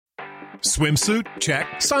Swimsuit? Check.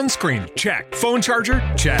 Sunscreen? Check. Phone charger?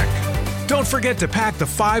 Check. Don't forget to pack the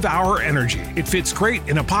 5-Hour Energy. It fits great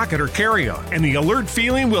in a pocket or carry-on, and the alert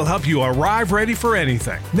feeling will help you arrive ready for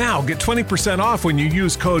anything. Now get 20% off when you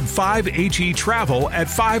use code 5HETRAVEL at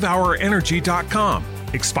 5hourenergy.com.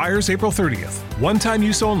 Expires April 30th. One-time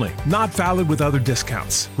use only. Not valid with other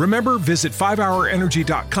discounts. Remember, visit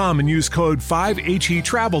 5hourenergy.com and use code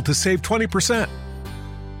 5HETRAVEL to save 20%.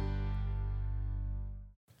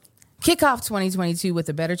 Kick off 2022 with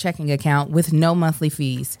a better checking account with no monthly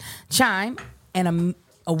fees. Chime, an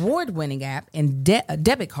award-winning app and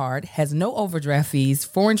debit card, has no overdraft fees,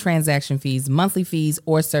 foreign transaction fees, monthly fees,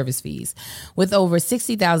 or service fees. With over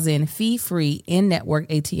 60,000 fee-free in-network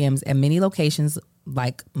ATMs at many locations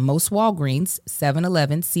like most Walgreens,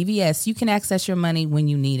 7-Eleven, CVS, you can access your money when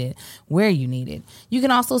you need it, where you need it. You can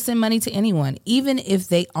also send money to anyone, even if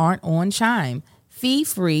they aren't on Chime.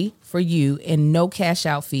 Fee-free for you and no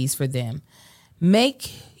cash-out fees for them.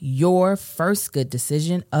 Make your first good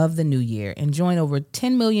decision of the new year and join over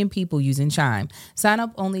 10 million people using Chime. Sign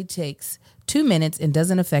up only takes 2 minutes and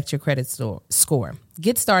doesn't affect your credit score.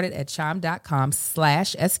 Get started at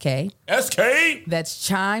chime.com/SK. SK. That's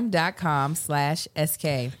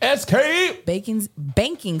chime.com/SK. SK.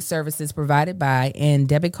 Banking services provided by and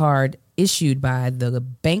debit card issued by the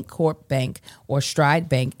Bancorp Bank or Stride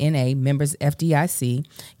Bank NA, members FDIC.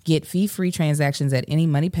 Get fee-free transactions at any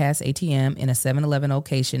MoneyPass ATM in a 7-Eleven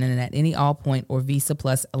location and at any Allpoint or Visa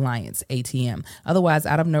Plus Alliance ATM. Otherwise,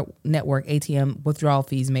 out-of-network ATM withdrawal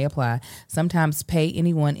fees may apply. Sometimes pay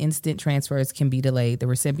anyone instant transfers can be delayed. The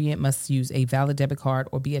recipient must use a valid debit card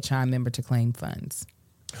or be a Chime member to claim funds.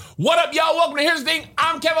 What up, y'all? Welcome to Here's the Thing.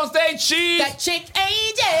 I'm Kevin on stage. She's That chick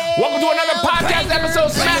AJ. Welcome to another podcast episode.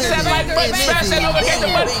 Smash that like button, smash that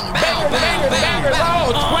notification button. Bangers,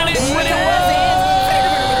 all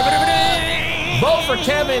 2021. Vote for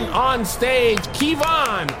Kevin on stage.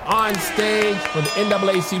 Kevon on stage for the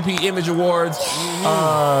NAACP Image Awards.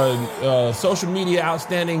 Social media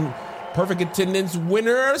outstanding perfect attendance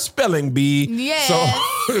winner spelling bee. Yes.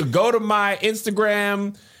 So go to my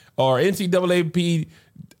Instagram or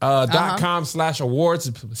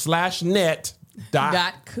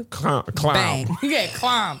ncaaap.com/awards/net.clown. Bang. Yeah,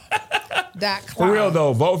 clown. For real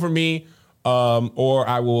though, vote for me, or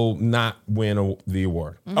I will not win the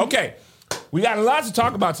award. Mm-hmm. Okay, we got a lot to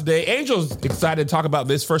talk about today. Angel's excited to talk about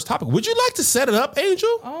this first topic. Would you like to set it up, Angel?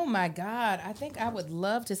 Oh my God, I think I would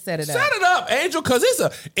love to set it up. Set it up, Angel, because it's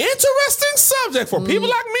an interesting subject for people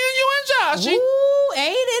like me and you and Josh. Ooh,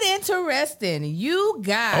 ain't it interesting? You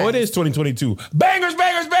guys. Oh, it is 2022. Bangers,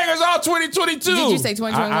 all 2022. Did you say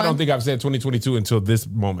 2021? I don't think I've said 2022 until this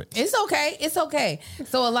moment. It's okay.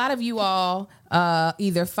 So a lot of you all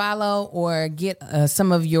either follow or get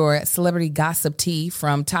some of your celebrity gossip tea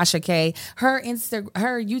from Tasha K. Her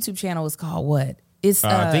YouTube channel is called what? It's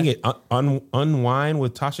I think it Unwind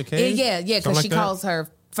with Tasha K. Yeah, because she calls her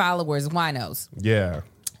followers winos. Yeah.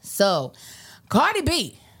 So Cardi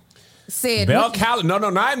B said Bel Callis. No,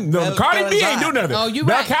 Cardi B ain't do nothing. Oh, you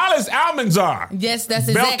Bel right. Callis Almanzar. Yes, that's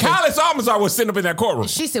exactly. Bel Callis Almanzar was sitting up in that courtroom.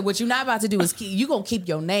 She said, "What you're not about to do is you gonna keep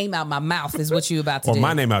your name out my mouth is what you about to do. Or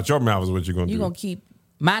my name out your mouth is what you're gonna do. You gonna keep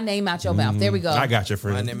my name out your mouth. There we go. I got you,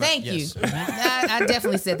 friend. Thank you. I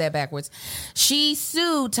definitely said that backwards. She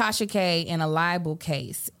sued Tasha K in a libel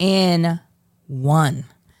case and won.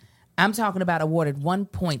 I'm talking about awarded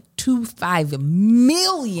 $1.25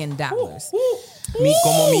 million.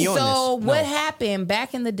 So what happened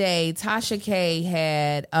back in the day, Tasha K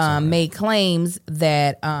had made claims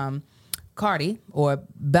that Cardi or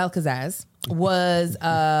Belkazaz was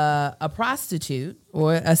a prostitute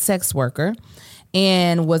or a sex worker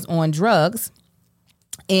and was on drugs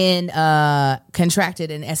and contracted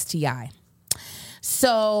an STI.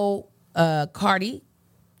 So Cardi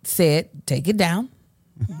said, take it down.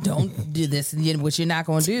 Don't do this, what you're not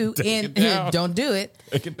going to do. And don't do it.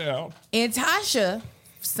 Take it down. And Tasha,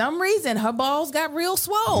 for some reason, her balls got real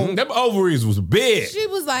swole. Them ovaries was big. She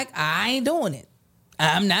was like, I ain't doing it.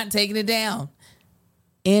 I'm not taking it down.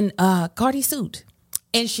 And Cardi sued.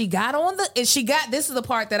 And she got this is the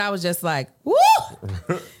part that I was just like, woo!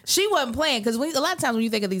 She wasn't playing, because a lot of times when you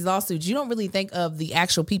think of these lawsuits, you don't really think of the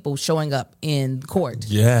actual people showing up in court.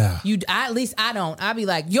 Yeah. At least I don't. I'll be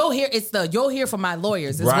like, you'll hear from my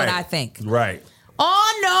lawyers is what I think. Right.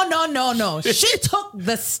 Oh, no. She took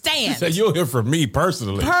the stand. She said, you'll hear from me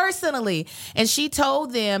personally. And she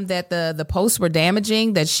told them that the posts were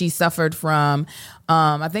damaging, that she suffered from,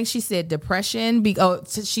 I think she said depression.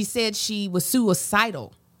 She said she was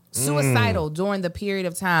suicidal during the period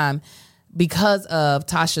of time because of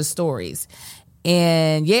Tasha's stories.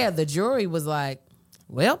 And yeah, the jury was like,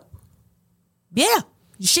 well, yeah,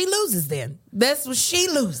 She loses then. That's what she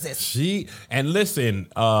loses. And listen,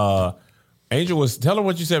 Angel was tell her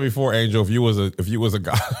what you said before, Angel. If you was a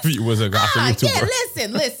gossip YouTuber. Yeah,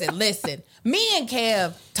 listen. Me and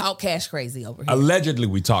Kev talk cash crazy over here. Allegedly,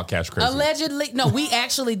 we talk cash crazy. Allegedly, no, we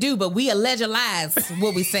actually do, but we allegedlize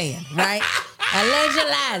what we saying, right?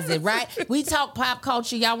 Allegedlize it, right? We talk pop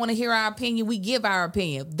culture. Y'all want to hear our opinion? We give our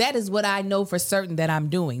opinion. That is what I know for certain that I'm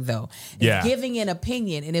doing, though. Yeah. Giving an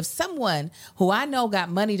opinion. And if someone who I know got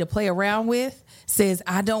money to play around with says,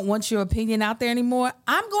 I don't want your opinion out there anymore,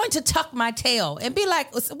 I'm going to tuck my tail and be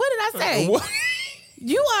like, what did I say? What?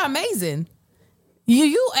 You are amazing.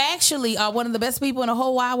 You actually are one of the best people in the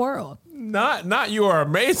whole wide world. Not you are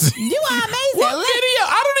amazing. You are amazing. What video?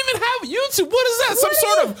 I don't even have YouTube. What is that? Some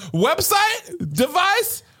sort of website?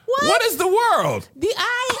 Device? What is the world?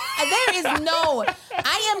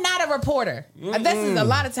 I am not a reporter. This is a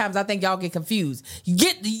lot of times I think y'all get confused.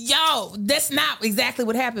 That's not exactly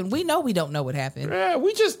what happened. We know we don't know what happened. Yeah,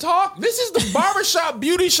 we just talk. This is the barbershop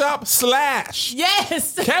beauty shop /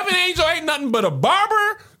 Yes. Kevin Angel ain't nothing but a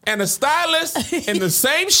barber and a stylist in the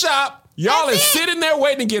same shop. Y'all is sitting there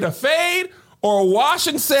waiting to get a fade or a wash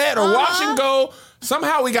and set or wash and go.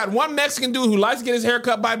 Somehow we got one Mexican dude who likes to get his hair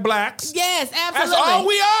cut by blacks. Yes, absolutely. That's all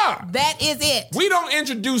we are. That is it. We don't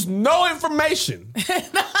introduce no information.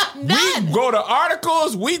 None. We go to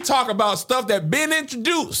articles. We talk about stuff that been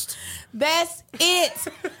introduced. That's it.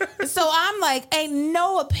 So I'm like, ain't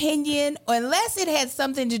no opinion, unless it had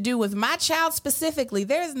something to do with my child specifically.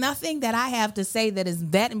 There's nothing that I have to say that is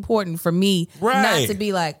that important for me not to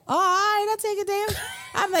be like, oh, all right, I'll take it down.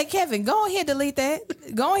 I'm like, Kevin, go ahead, delete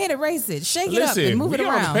that. Go ahead, erase it. Shake it up and move it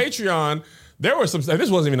around. On Patreon, there was some, this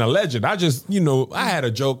wasn't even a legend. I just, I had a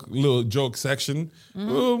little joke section.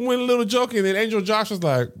 Went a little joke, and then Angel Josh was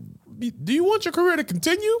like, do you want your career to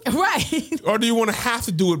continue? Right. Or do you want to have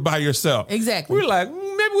to do it by yourself? Exactly. We're like,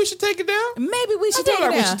 maybe we should take it down. Maybe we should take it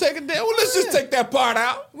down. We should take it down. Well, let's just take that part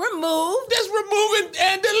out. Remove. Just remove it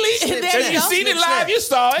and delete it. If you seen it live, you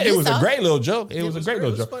saw it. It was a great little joke. It was a great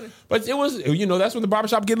little joke. Funny. But it was, that's when the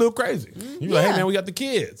barbershop get a little crazy. You're like, hey, man, we got the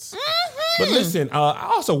kids. But listen,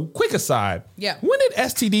 also, quick aside. Yeah. When did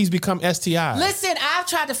STDs become STIs? Listen,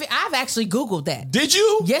 I've actually Googled that. Did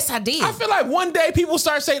you? Yes, I did. I feel like one day people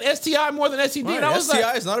start saying STI more than STD. Right, and I was STI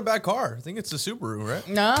like, is not a bad car. I think it's a Subaru, right?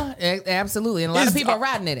 No, absolutely. And a lot of people are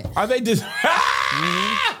riding in it. Are they just...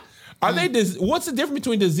 Are they? What's the difference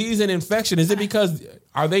between disease and infection? Is it because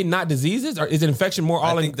are they not diseases, or is it infection more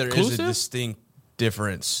all inclusive? I think there is a distinct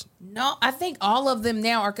difference. No, I think all of them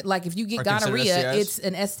now are like, if you get gonorrhea, it's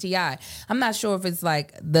an STI. I'm not sure if it's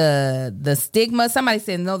like the stigma. Somebody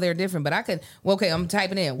said no, they're different, but I could. Well, okay, I'm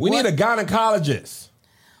typing in. We need a gynecologist.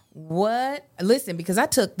 What? Listen, because I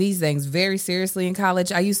took these things very seriously in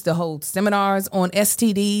college. I used to hold seminars on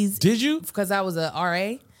STDs. Did you? Because I was a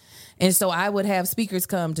RA. And so I would have speakers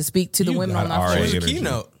come to speak to the women on our floor.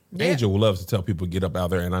 Keynote. Angel loves to tell people get up out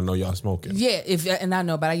there, and I know y'all smoking. Yeah, and I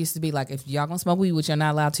know, but I used to be like, if y'all gonna smoke weed, which you're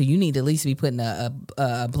not allowed to, you need to at least be putting a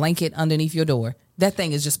blanket underneath your door. That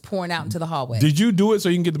thing is just pouring out into the hallway. Did you do it so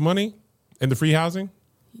you can get the money and the free housing?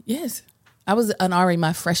 Yes, I was an RA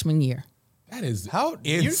my freshman year. That is how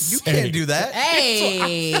you can't do that.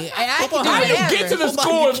 Hey, I can do how whatever. you get to the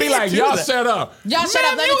school and be like, y'all shut up. Y'all shut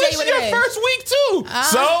up. Let me tell you what it is. Your first week too.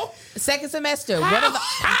 So second semester.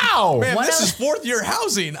 How? Man, this is fourth year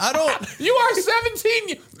housing. I don't. You are 17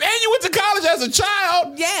 and you went to college as a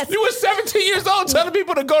child. Yes. You were 17 years old telling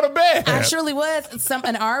people to go to bed. I surely was.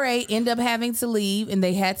 An RA ended up having to leave, and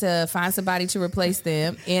they had to find somebody to replace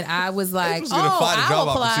them. And I was like, I'll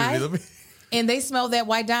apply. And they smelled that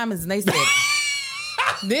white diamonds, and they said,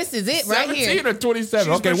 this is it right here. 17 or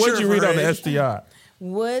 27. Okay, what did you read on the STI?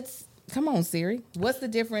 Come on, Siri. What's the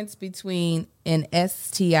difference between an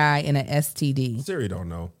STI and an STD? Siri don't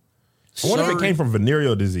know. I wonder if it came from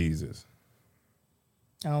venereal diseases.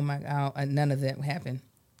 Oh, my God. None of that happened.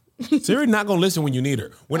 Siri not going to listen when you need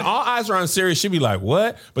her. When all eyes are on Siri, she'll be like,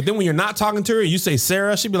 what? But then when you're not talking to her, you say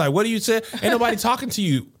Sarah, she'll be like, what do you say? Ain't nobody talking to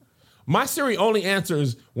you. My Siri only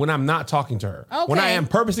answers when I'm not talking to her. Okay. When I am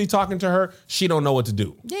purposely talking to her, she don't know what to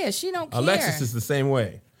do. Yeah, she don't care. Alexis is the same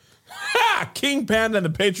way. King Panda and the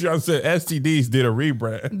Patreon said STDs did a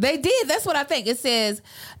rebrand. They did. That's what I think. It says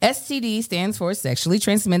STD stands for sexually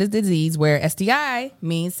transmitted disease, where STI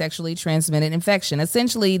means sexually transmitted infection.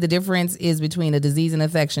 Essentially, the difference is between a disease and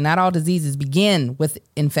infection. Not all diseases begin with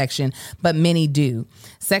infection, but many do.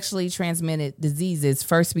 Sexually transmitted diseases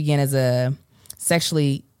first begin as a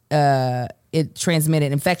sexually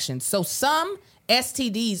transmitted infection. So some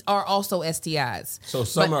STDs are also STIs. So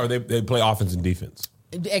some they play offense and defense.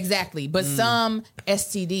 Exactly. But some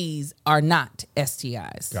STDs are not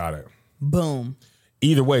STIs. Got it. Boom.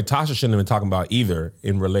 either way, Tasha shouldn't have been talking about either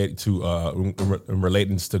in relating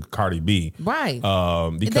to Cardi B. Right.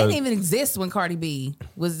 Because it didn't even exist when Cardi B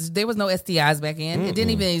there was no STIs back in. It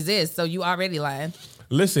didn't even exist. So you already lying.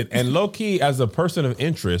 Listen, and low key, as a person of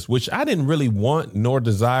interest, which I didn't really want nor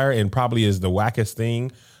desire, and probably is the wackest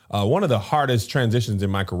thing. One of the hardest transitions in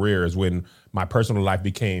my career is when my personal life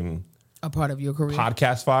became a part of your career.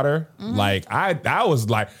 Podcast fodder. Like I was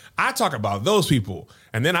like, I talk about those people.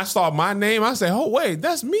 And then I saw my name. I said, oh, wait,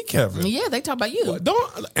 that's me, Kevin. Yeah, they talk about you.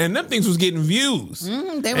 And them things was getting views.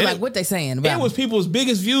 They were like, what they saying about it was people's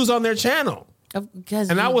biggest views on their channel.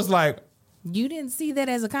 And I was like, you didn't see that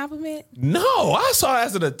as a compliment? no, I saw it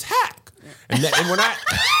as an attack. And when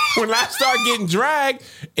I started getting dragged,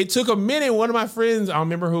 it took a minute. One of my friends, I don't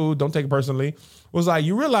remember who, don't take it personally, was like,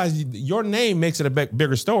 you realize your name makes it a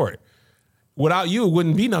bigger story. Without you, it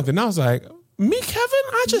wouldn't be nothing. I was like, me, Kevin?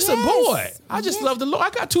 I just a boy. I just love the Lord. I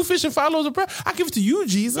got 2 fish and 5 loaves of bread. I give it to you,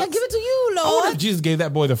 Jesus. Yeah, give it to you, Lord. I wonder if Jesus gave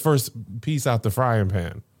that boy the first piece out the frying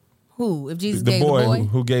pan. Who? If Jesus The gave boy, the boy?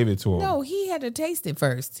 who gave it to him. No, he had to taste it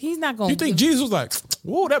first. He's not going to. You think Jesus was like,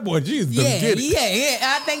 whoa, that boy Jesus doesn't get it.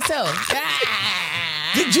 Yeah, I think so.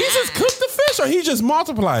 Did Jesus cook the fish or he just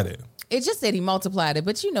multiplied it? It just said he multiplied it,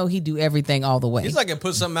 but he do everything all the way. He's not gonna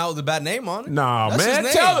put something out with a bad name on it. Nah, That's man.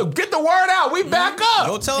 his Tell name. him. Get the word out. We back up.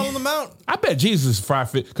 Go tell him the amount. I bet Jesus fried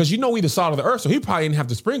fish. Because we the salt of the earth, so he probably didn't have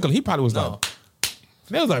to sprinkle. He probably was like,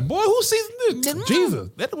 they was like, boy, who seasoned this? Jesus.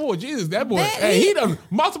 That boy Jesus. That boy. He done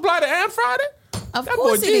multiplied it and fried it? Of that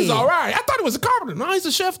course boy he Jesus, did. all right. I thought he was a carpenter. No, he's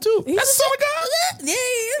a chef too. That's the son of God? Yeah.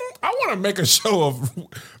 I want to make a show of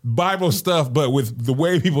Bible stuff, but with the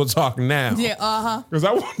way people talk now. Yeah, Because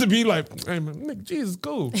I want to be like, hey, man, nigga, Jesus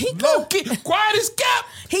cool. He Low cool. key, quiet as kept.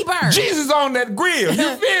 He burned. Jesus on that grill.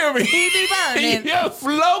 You feel me? He be burning. Yeah,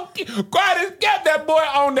 low key, quiet as kept, that boy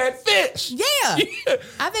on that fish. Yeah.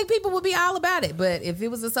 I think people would be all about it. But if it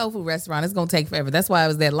was a soul food restaurant, it's going to take forever. That's why it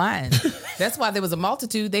was that line. That's why there was a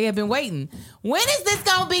multitude. They had been waiting. When is this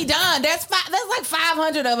going to be done? There's like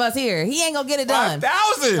 500 of us here. He ain't going to get it done.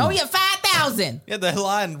 5,000. Oh, yeah, 5,000. Yeah, that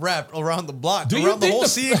line wrapped around the block. Do you around the think whole the-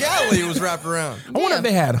 Sea of Galilee was wrapped around. I wonder if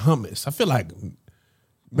they had hummus. I feel like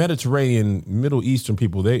Mediterranean, Middle Eastern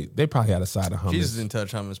people, they probably had a side of hummus. Jesus didn't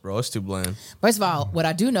touch hummus, bro. It's too bland. First of all, what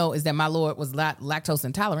I do know is that my Lord was lactose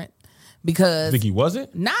intolerant because... Think he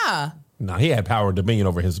wasn't? Nah. Nah, he had power and dominion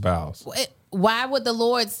over his bowels. Why would the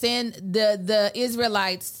Lord send the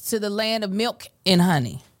Israelites to the land of milk and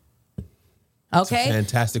honey? Okay,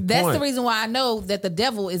 fantastic That's point. the reason why I know that the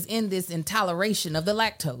devil is in this intoleration of the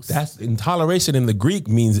lactose. That's intoleration in the Greek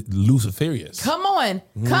means Luciferius. Come on,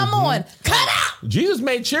 cut out. Jesus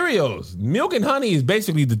made Cheerios. Milk and honey is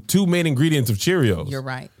basically the 2 main ingredients of Cheerios. You're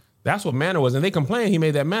right. That's what manna was, and they complained he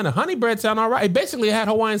made that manna. Honey bread sound all right. It basically had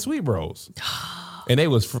Hawaiian sweet rolls. And they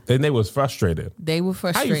was frustrated. They were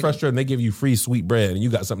frustrated. How you frustrated? And they give you free sweet bread, and you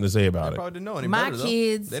got something to say about it. Probably didn't know any My better, though.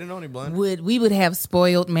 kids, They didn't know any better. we would have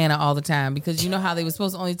spoiled manna all the time because you know how they were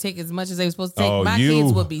supposed to only take as much as they were supposed to take. Oh, My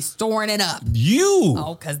kids would be storing it up. You.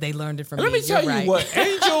 Because they learned it from Let me. me tell You're you right. what,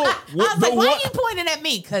 Angel. I was like, why are you pointing at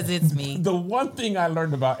me? Because it's me. The one thing I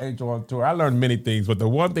learned about Angel on tour, I learned many things, but the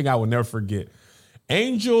one thing I will never forget,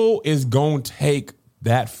 Angel is going to take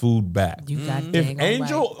that food back. You got If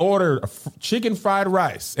Angel ordered chicken fried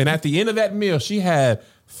rice, and at the end of that meal, she had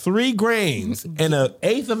 3 grains and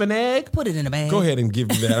 1/8 of an egg. Put it in a bag. Go ahead and give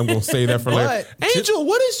me that. I'm going to say that for later. What? Angel,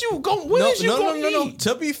 what is you going? What is you going to eat?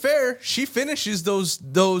 To be fair, she finishes those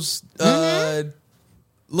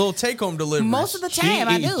little take home deliveries. Most of the time,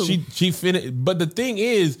 I do. She finished. But the thing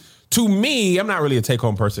is, to me, I'm not really a take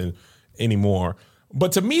home person anymore.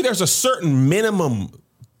 But to me, there's a certain minimum,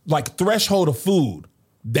 like threshold of food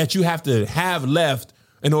that you have to have left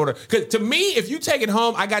in order. Because to me, if you take it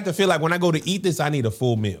home, I got to feel like when I go to eat this, I need a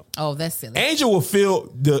full meal. Oh, that's silly. Angel will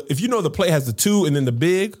feel if you know the plate has the 2 and then the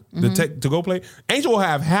big, the to go plate. Angel will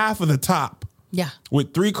have half of the top. Yeah.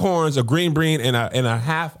 With 3 corns, a green bean, and a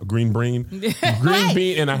half a green bean, Right.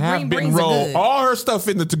 bean, and a half Green bitten beans are roll. good. All her stuff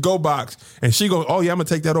in the to-go box, and she goes, "Oh yeah, I'm gonna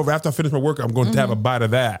take that over after I finish my work. I'm going to have a bite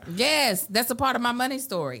of that." Yes, that's a part of my money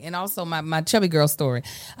story and also my chubby girl story.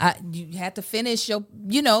 You had to finish your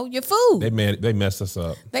food. They messed us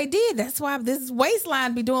up. They did. That's why this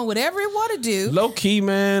waistline be doing whatever it want to do. Low key,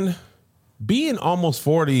 man. Being almost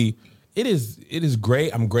 40, it is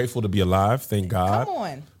great. I'm grateful to be alive. Thank God. Come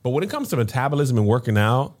on. But when it comes to metabolism and working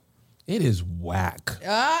out, it is whack.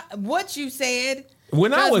 What you said.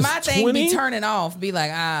 When I was my thing 20, be turning off, be like,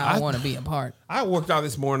 I want to be a part. I worked out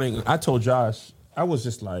this morning. I told Josh, I was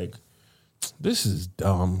just like, this is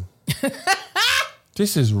dumb.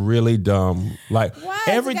 This is really dumb. Like Why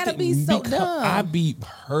is it gotta be so dumb? I be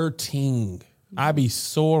hurting. I be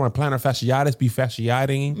sore. My plantar fasciitis be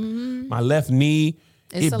fasciiting. My left knee,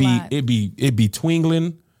 It's a lot. it be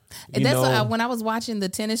twingling. When I was watching the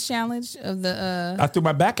tennis challenge of the I threw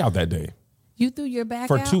my back out that day you threw your back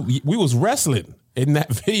for out? 2. We was wrestling in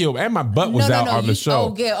that video, and my butt was out on the show.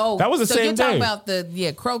 That was the so same you're day. talking about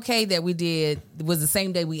the croquet that we did was the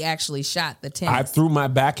same day we actually shot the tennis. I threw my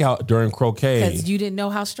back out during croquet. Because you didn't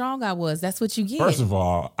know how strong I was. That's what you get. First of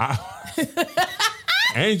all,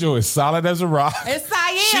 Angel is solid as a rock. Yes,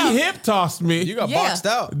 I She am. hip tossed me. You got Yeah. boxed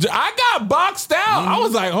out. I got boxed out. I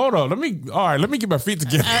was like, hold on, let me get my feet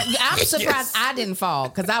together. I'm surprised I didn't fall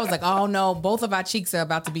because I was like, oh no, both of our cheeks are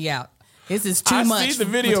about to be out. This is too much. I see the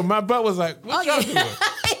video. My butt was like, what y'all doing?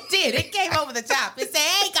 It did. It came over the top. It said,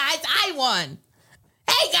 hey guys, I won.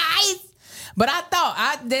 Hey guys. But I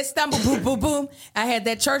thought that stumble, boom, boom, boom. I had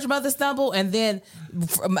that church mother stumble, and then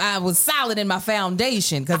I was solid in my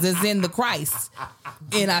foundation because it's in the Christ.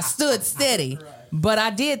 And I stood steady. But I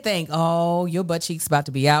did think, oh, your butt cheek's about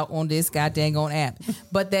to be out on this goddamn on app.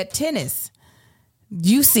 But that tennis,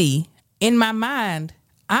 you see, in my mind,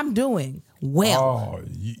 I'm doing well.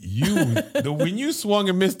 Oh, when you swung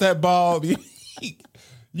and missed that ball,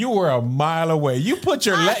 you were a mile away. You put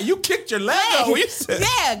your you kicked your leg out. You said,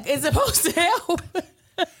 yeah, it's supposed to help.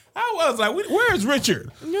 I was like, where's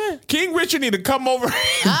Richard? Yeah. King Richard need to come over and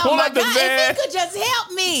Oh pull my up the God, van. if he could just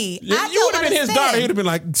help me. Yeah, you would have been his daughter. He'd have been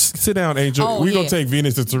like, sit down, Angel. Oh, We're going yeah. to take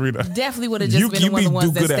Venus to Serena. Definitely would have just been one of the ones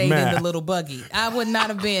do that good at stayed in math. the little buggy. I would not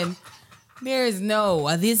have been. There is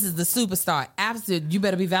no, this is the superstar. Absolute, you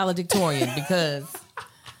better be valedictorian because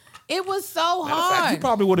it was so Matter of fact, hard. you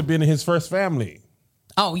probably would have been in his first family.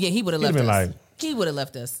 Oh, yeah, he would have He'd left have us. been like- He would have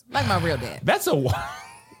left us. Like my real dad. That's a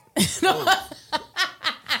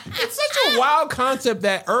it's such a wild concept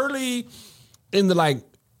that early in the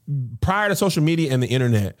prior to social media and the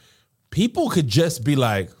internet, people could just be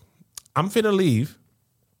like, I'm finna leave,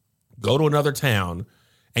 go to another town,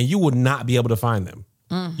 and you would not be able to find them.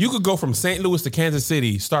 You could go from St. Louis to Kansas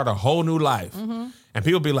City, start a whole new life. And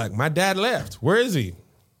people be like, my dad left. Where is he?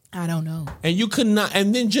 I don't know. And you could not,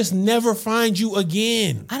 and then just never find you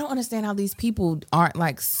again. I don't understand how these people aren't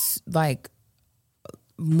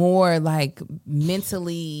more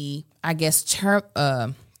mentally, I guess,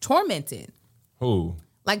 tormented. Who?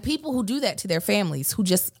 Like people who do that to their families, who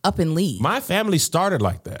just up and leave. My family started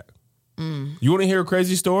like that. You want to hear a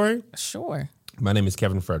crazy story? Sure. My name is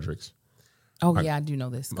Kevin Fredericks. Oh yeah, I do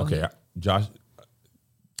know this. Go Okay, ahead. Josh,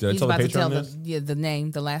 did I He's tell the about to Patreon tell this?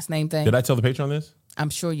 the last name thing. Did I tell the Patreon this?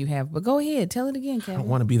 I'm sure you have, but go ahead, tell it again, I don't Kevin.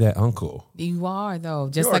 want to be that uncle. You are though,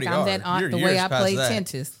 just You like already I'm that are. aunt. You're The way years I past played that.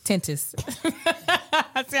 tennis.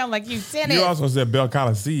 I sound like you tennis. You also said Bell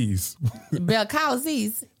Colisees. Bel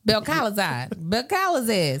Calazes. Belcalazes.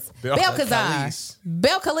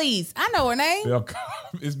 Belcalise. I know her name.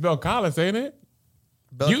 It's Bell Collis, ain't it?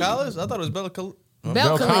 Bella Collins? I thought it was Bella Collins.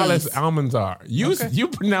 Bell Collis Belcalise. almonds are. You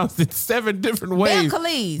pronounced it 7 different ways.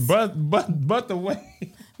 Belcalise. But the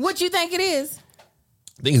way What you think it is?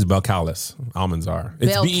 I think it's Bell Collis. Almonds are.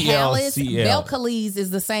 It's Belcalis. BELCL. Belcalise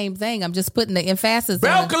is the same thing. I'm just putting the emphasis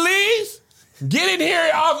Bell on it. Collis? Get in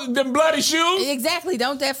here off them bloody shoes. Exactly.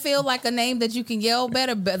 Don't that feel like a name that you can yell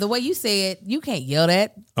better? But the way you say it, you can't yell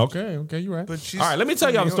that. Okay, you're right. But she's All right, let me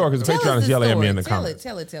tell y'all the story because the Tell Patreon us is the yelling at me story. in the Tell comments.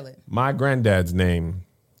 it. Tell it. My granddad's name,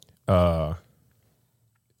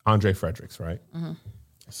 Andre Fredericks, right?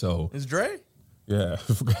 So, Is Dre? yeah.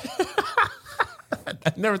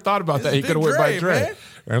 I never thought about that. It's He could have went by Big Dre.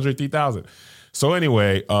 Dre, Andre 3000. So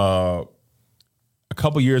anyway, a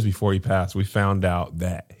couple years before he passed, we found out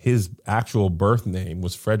that his actual birth name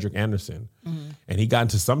was Frederick Anderson. And he got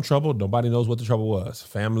into some trouble. Nobody knows what the trouble was.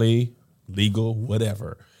 Family, legal,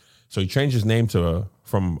 whatever. So he changed his name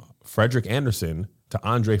from Frederick Anderson to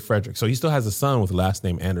Andre Frederick. So he still has a son with the last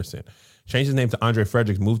name Anderson. Changed his name to Andre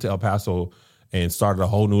Fredericks, moved to El Paso, and started a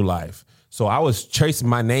whole new life. So I was chasing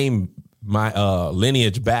my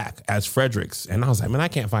lineage back as Fredericks, and I was like, man, I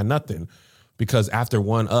can't find nothing because after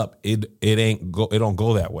one up, it don't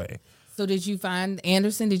go that way. So did you find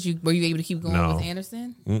Anderson? Were you able to keep going No. with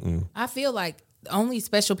Anderson? I feel like only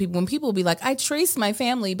special people, when people be like, I traced my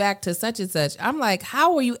family back to such and such. I'm like,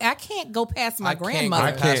 how are you? I can't go past my grandmother.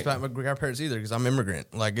 I can't pass my grandparents either because I'm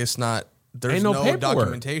immigrant. Like it's not. There's Ain't no no paperwork.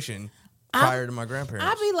 documentation prior to my grandparents.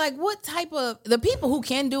 I'd be like, what type of the people who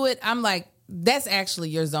can do it? I'm like, that's actually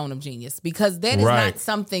your zone of genius because that is Right. not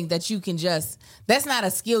something that you can just. That's not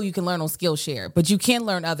a skill you can learn on Skillshare, but you can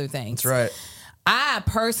learn other things. That's right. I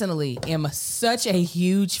personally am such a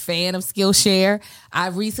huge fan of Skillshare. I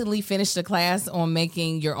recently finished a class on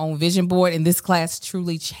making your own vision board, and this class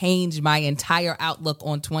truly changed my entire outlook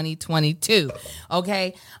on 2022.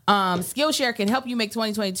 Okay? Skillshare can help you make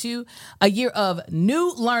 2022 a year of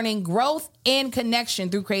new learning, growth, and connection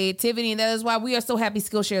through creativity, and that is why we are so happy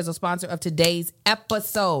Skillshare is a sponsor of today's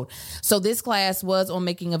episode. So this class was on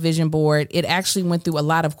making a vision board. It actually went through a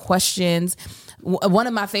lot of questions. One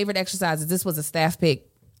of my favorite exercises, this was a staff pick,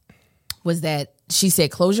 was that she said,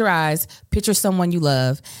 close your eyes, picture someone you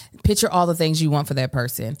love, picture all the things you want for that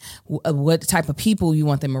person, what type of people you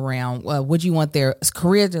want them around, what you want their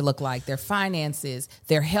career to look like, their finances,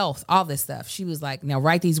 their health, all this stuff. She was like, now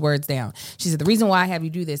write these words down. She said, the reason why I have you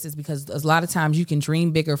do this is because a lot of times you can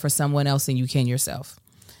dream bigger for someone else than you can yourself.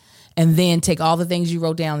 And then take all the things you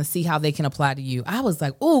wrote down and see how they can apply to you. I was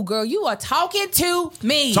like, oh, girl, you are talking to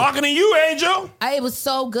me. Talking to you, Angel. It was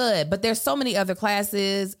so good. But there's so many other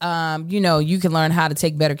classes. You can learn how to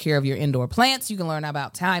take better care of your indoor plants. You can learn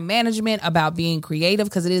about time management, about being creative,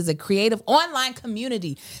 because it is a creative online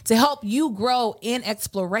community to help you grow in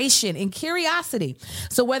exploration and curiosity.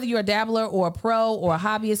 So whether you're a dabbler or a pro or a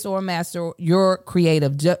hobbyist or a master, you're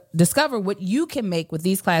creative. Discover what you can make with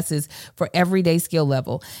these classes for everyday skill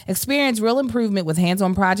level. Experience real improvement with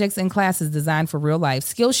hands-on projects and classes designed for real life.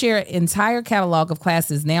 Skillshare entire catalog of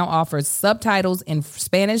classes now offers subtitles in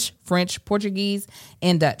Spanish, French, Portuguese,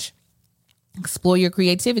 and Dutch. Explore your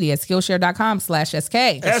creativity at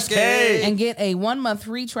Skillshare.com/SK. SK. And get a 1 month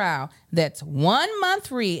free trial. That's 1 month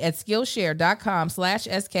free at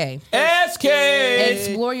Skillshare.com/SK. SK.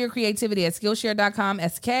 Explore your creativity at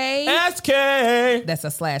Skillshare.com/SK. SK. That's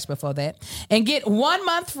a slash before that. And get 1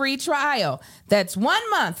 month free trial. That's 1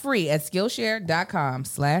 month free at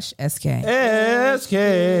Skillshare.com/SK.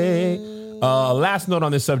 SK. Last note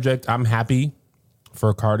on this subject. I'm happy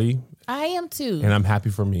for Cardi. I am too. And I'm happy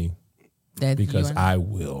for me. That Because I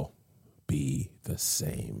will be the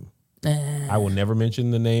same. I will never mention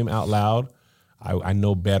the name out loud. I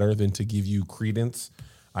know better than to give you credence.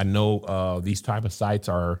 I know these type of sites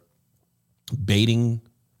are baiting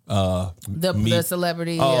the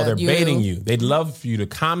celebrity. Oh, they're baiting you. They'd love for you to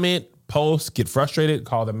comment, post, get frustrated,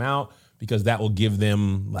 call them out, because that will give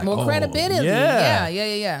them like more credibility.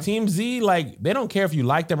 Yeah. Team Z, like, they don't care if you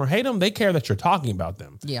like them or hate them. They care that you're talking about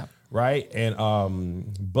them. Yeah. Right.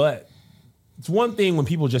 And but it's one thing when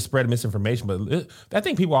people just spread misinformation, but I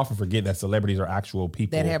think people often forget that celebrities are actual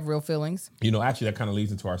people that have real feelings. Actually, that kind of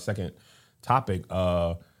leads into our second topic.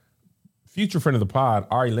 Future friend of the pod,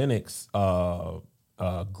 Ari Lennox,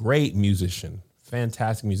 great musician,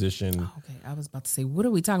 fantastic musician. Oh, okay, I was about to say, what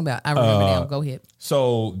are we talking about? I remember now. Go ahead.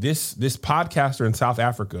 So this podcaster in South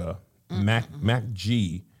Africa, Mac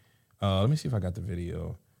G. Let me see if I got the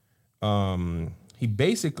video. He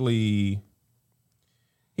basically.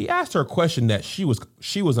 He asked her a question that she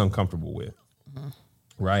was uncomfortable with,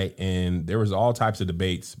 right? And there was all types of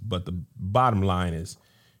debates, but the bottom line is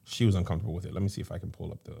she was uncomfortable with it. Let me see if I can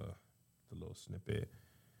pull up the little snippet.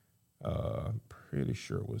 Pretty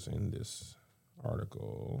sure it was in this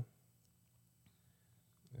article,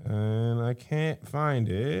 and I can't find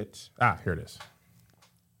it. Here it is.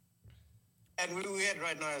 And we had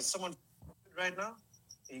right now someone right now.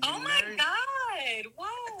 Oh my God! Whoa,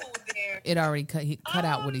 there. It already cut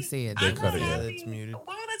out what he said. They cut it. Yeah, it's muted. Wow,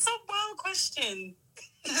 that's a wild question.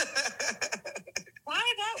 Why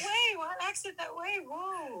that way? Why ask it that way?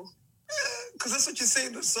 Whoa. Because that's what you say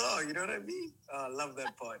in the song. You know what I mean? I love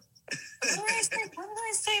that part. When did I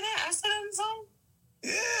say that? I said it in the song?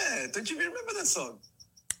 Yeah. Don't you remember that song?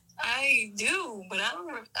 I do, but I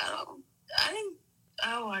didn't.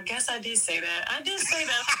 Oh, I guess I did say that. I did say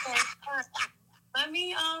that. Let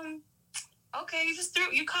me, okay,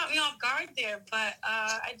 you caught me off guard there, but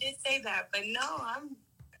I did say that, but no,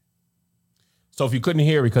 So if you couldn't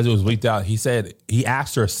hear because it was leaked out, he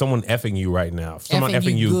asked her, someone effing you right now? Someone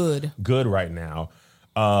effing you good right now.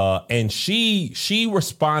 And she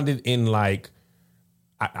responded in like,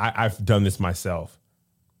 I've done this myself.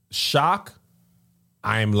 Shock,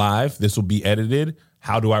 I am live, this will be edited.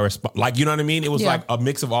 How do I respond? Like, you know what I mean? It was like a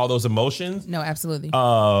mix of all those emotions. No, absolutely.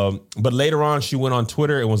 But later on, she went on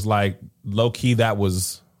Twitter and was like, low key, that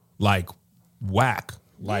was like whack.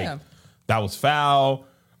 Like, that was foul.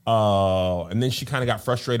 And then she kind of got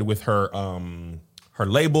frustrated with her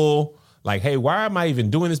label. Like, hey, why am I even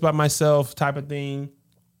doing this by myself type of thing?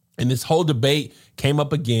 And this whole debate came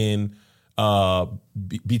up again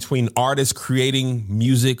between artists creating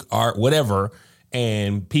music, art, whatever,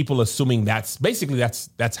 and people assuming that's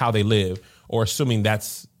how they live, or assuming that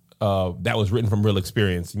was written from real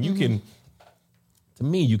experience. And you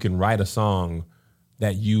can write a song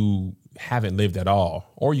that you haven't lived at all,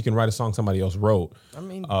 or you can write a song somebody else wrote. I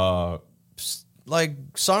mean,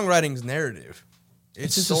 like songwriting's narrative.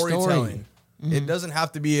 It's just a story. storytelling. It doesn't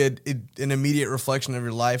have to be an immediate reflection of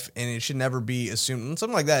your life, and it should never be assumed. And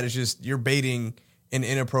something like that is just you're baiting an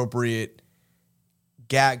inappropriate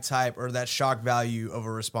gag type or that shock value of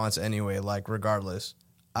a response anyway. Like regardless,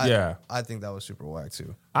 I think that was super whack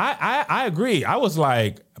too. I agree. I was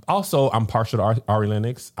like, also I'm partial to Ari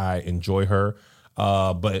Lennox. I enjoy her,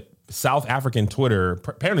 but South African Twitter,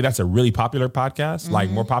 apparently that's a really popular podcast,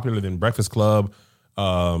 like more popular than Breakfast Club.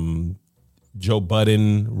 Joe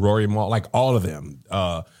Budden, Rory Maul, like all of them.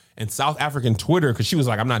 And South African Twitter, because she was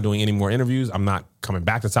like, I'm not doing any more interviews. I'm not coming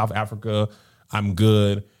back to South Africa. I'm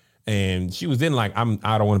good. And she was then like, I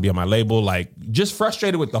don't want to be on my label. Like, just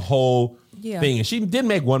frustrated with the whole thing. And she did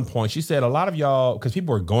make one point. She said a lot of y'all, because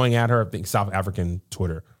people were going at her, I think South African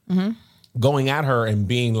Twitter, going at her and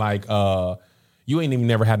being like, you ain't even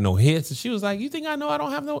never had no hits. And she was like, you think I know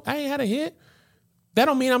I ain't had a hit? That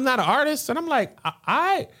don't mean I'm not an artist. And I'm like,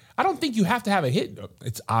 I don't think you have to have a hit.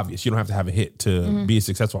 It's obvious you don't have to have a hit to be a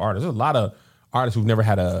successful artist. There's a lot of artists who've never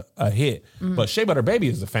had a hit. But Shea Butter Baby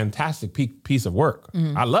is a fantastic piece of work.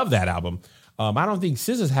 I love that album. I don't think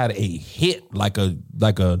SZA's had a hit like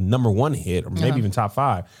a number one hit or maybe even top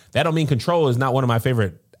 5. That don't mean Control is not one of my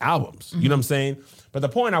favorite albums. You know what I'm saying? But the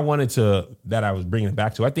point I was bringing it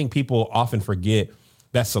back to, I think people often forget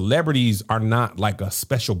that celebrities are not like a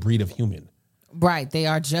special breed of human. Right. They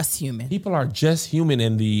are just human. People are just human,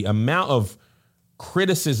 and the amount of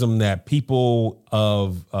criticism that people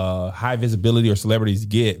of high visibility or celebrities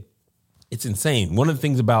get, it's insane. One of the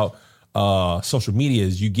things about social media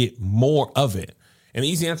is you get more of it. And the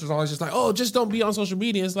easy answer is always just like, oh, just don't be on social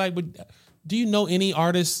media. It's like, but do you know any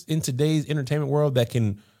artists in today's entertainment world that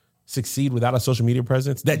can succeed without a social media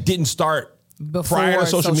presence that didn't start prior to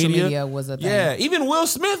social media was a thing? Yeah, even Will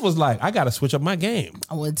Smith was like, I got to switch up my game.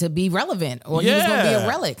 To be relevant, or he was going to be a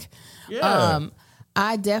relic. Yeah.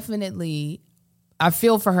 I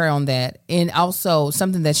feel for her on that. And also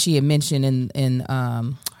something that she had mentioned in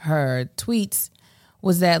her tweets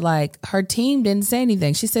was that like her team didn't say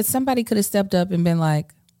anything. She said somebody could have stepped up and been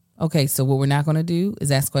like, okay, so what we're not going to do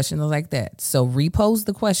is ask questions like that. So repose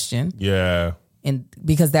the question. Yeah. And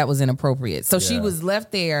because that was inappropriate. So she was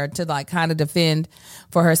left there to like kind of defend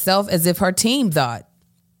for herself as if her team thought,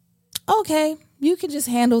 okay, you can just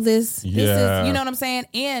handle this. Yeah. This is, you know what I'm saying?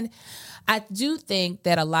 And I do think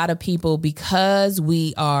that a lot of people, because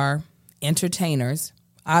we are entertainers,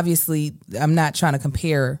 obviously I'm not trying to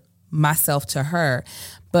compare myself to her,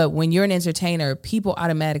 but when you're an entertainer, people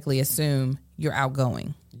automatically assume you're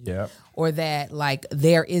outgoing. Yeah. Or that like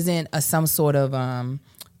there isn't some sort of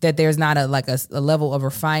that there's not a level of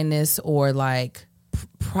refinedness or like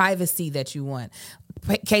privacy that you want.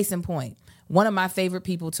 Case in point, one of my favorite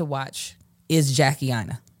people to watch is Jackie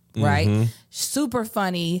Aina, right? Super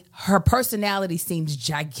funny. Her personality seems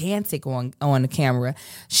gigantic on the camera.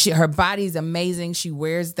 Her body's amazing. She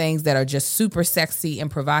wears things that are just super sexy and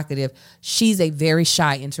provocative. She's a very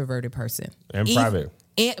shy, introverted person. And private.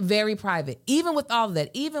 Very private. Even with all of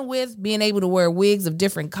that, even with being able to wear wigs of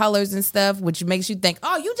different colors and stuff, which makes you think,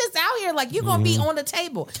 oh, you just out here like you're going to be on the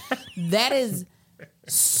table. That is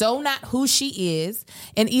so not who she is.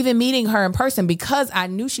 And even meeting her in person, because I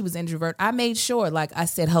knew she was introvert, I made sure, like I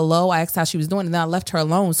said hello, I asked how she was doing, and then I left her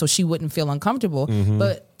alone so she wouldn't feel uncomfortable.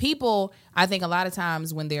 But people, I think a lot of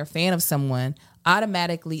times when they're a fan of someone,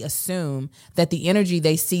 automatically assume that the energy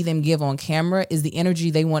they see them give on camera is the energy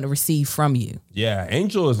they want to receive from you. Yeah,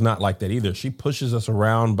 Angel is not like that either. She pushes us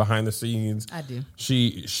around behind the scenes. I do.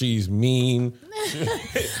 She's mean.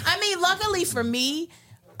 I mean, luckily for me,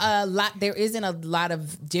 there isn't a lot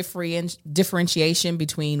of differentiation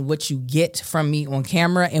between what you get from me on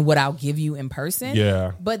camera and what I'll give you in person.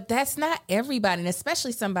 Yeah. But that's not everybody, and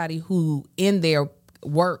especially somebody who in their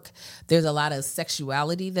work, there's a lot of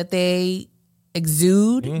sexuality that they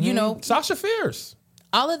exude, you know. Sasha Fierce.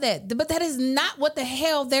 All of that. But that is not what the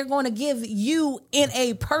hell they're going to give you in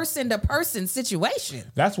a person-to-person situation.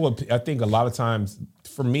 That's what I think a lot of times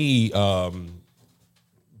for me, prior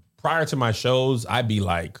to my shows, I'd be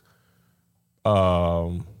like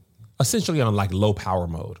essentially on like low power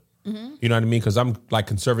mode. You know what I mean? Because I'm like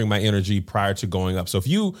conserving my energy prior to going up. So if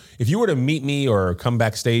you were to meet me or come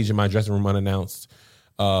backstage in my dressing room unannounced,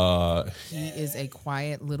 he is a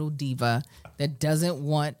quiet little diva that doesn't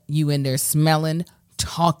want you in there smelling,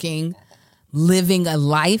 talking, living a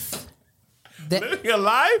life. Living a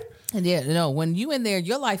life? Yeah, no, when you in there,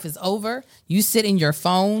 your life is over. You sit in your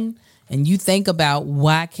phone and you think about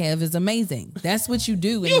why Kev is amazing. That's what you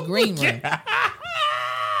do in the green room.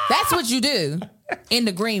 That's what you do in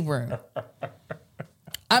the green room.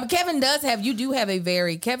 Kevin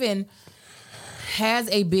Kevin has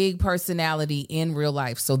a big personality in real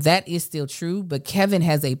life. So that is still true. But Kevin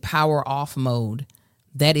has a power off mode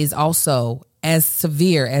that is also as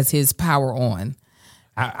severe as his power on.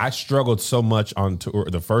 I struggled so much on tour.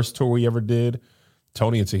 The first tour we ever did,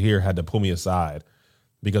 Tony and Tahir had to pull me aside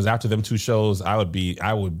because after them 2 shows, I would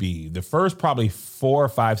be the first probably 4 or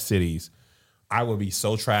 5 cities. I would be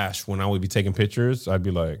so trash when I would be taking pictures. I'd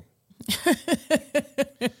be like,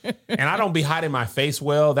 and I don't be hiding my face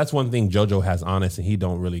well. That's one thing JoJo has honest, and he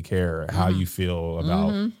don't really care how you feel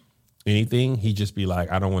about anything. He just be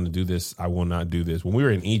like, I don't want to do this. I will not do this. When we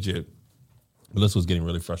were in Egypt, Melissa was getting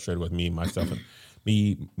really frustrated with me, myself, and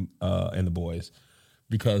the boys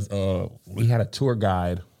because we had a tour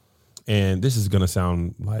guide, and this is gonna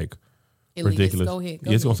sound like elitist. ridiculous. Go ahead.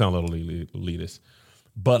 It's gonna sound a little elitist,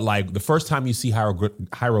 but like the first time you see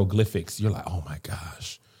hieroglyphics, you're like, oh my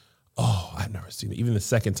gosh. Oh, I've never seen it. Even the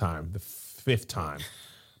second time, the 5th time.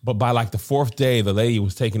 But by like the 4th day, the lady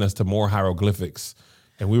was taking us to more hieroglyphics.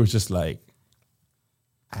 And we were just like,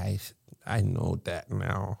 I know that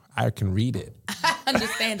now. I can read it. I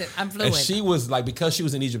understand it. I'm fluent. And she was like, because she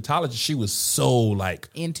was an Egyptologist, she was so like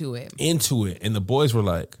into it. And the boys were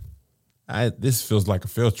like, this feels like a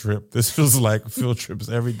field trip. This feels like field trips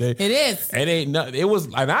every day. It is. It ain't nothing. It was,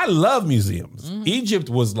 and I love museums. Egypt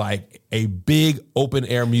was like a big open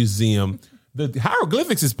air museum. The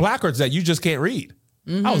hieroglyphics is placards that you just can't read.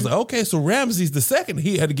 I was like, okay, so Ramses II,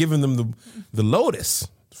 he had given them the lotus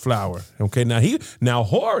flower. Okay, now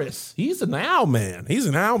Horus, he's an owl man. He's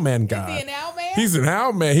an owl man guy. Is he an owl man? He's an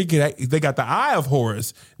owl man. They got the eye of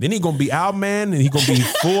Horus. Then he gonna be owl man, and he gonna be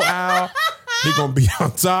full owl. He gonna be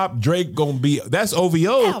on top. Drake gonna be. That's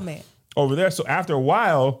OVO over there. So after a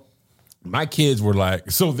while, my kids were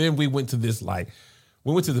like. So then we went to this we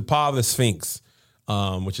went to the Paw of the Sphinx,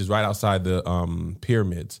 which is right outside the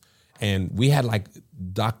pyramids, and we had like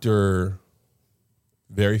Dr.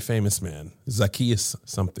 Very famous man Zacchaeus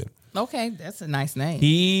something. Okay, that's a nice name.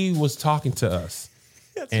 He was talking to us,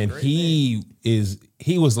 and he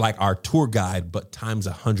was like our tour guide, but times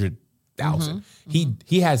 100,000.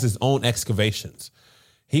 He has his own excavations.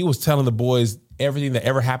 He was telling the boys everything that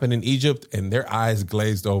ever happened in Egypt, and their eyes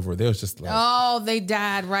glazed over. They was just like, oh, they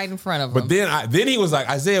died right in front of them. But then he was like,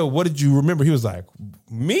 Isaiah, what did you remember? He was like,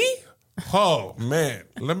 me? Oh man,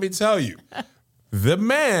 let me tell you, the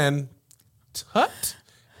man Tut.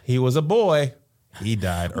 He was a boy. He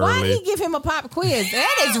died early. Why did he give him a pop quiz?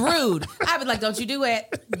 That is rude. I'd be like, don't you do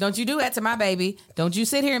it. Don't you do that to my baby. Don't you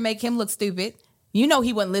sit here and make him look stupid. You know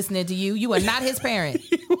he wasn't listening to you. You are not his parent.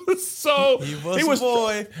 He was a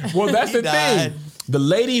boy. Well, that's the died. thing. The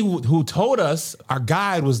lady who told us, our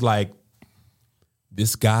guide was like,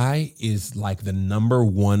 this guy is like the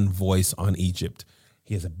 #1 voice on Egypt.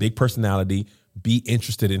 He has a big personality. Be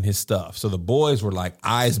interested in his stuff. So the boys were like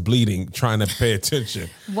eyes bleeding, trying to pay attention.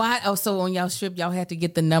 Why? Oh, so on y'all trip, y'all had to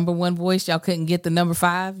get the #1 voice. Y'all couldn't get the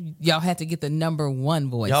 #5. Y'all had to get the #1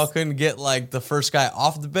 voice. Y'all couldn't get like the first guy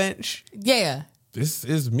off the bench. Yeah. This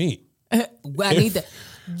is me. Well, I need to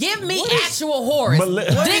give me actual Horus. Dig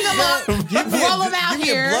him up. Roll him out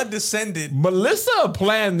here. Blood descended. Melissa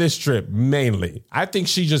planned this trip mainly. I think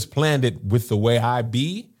she just planned it with the way I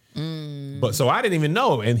be. But so I didn't even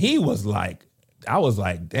know. And he was like, I was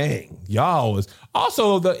like, dang, y'all was.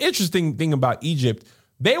 Also, the interesting thing about Egypt,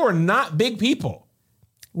 they were not big people.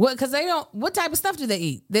 What? Because they don't. What type of stuff do they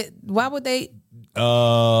eat? Why would they?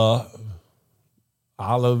 Olives.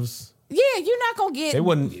 Yeah, you're not gonna get. They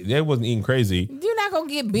wasn't eating crazy. You're not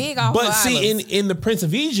gonna get big off. But of see, olives. in the Prince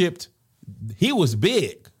of Egypt, he was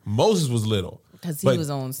big. Moses was little because he was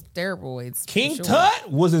on steroids. King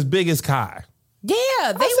Tut was as big as Kai.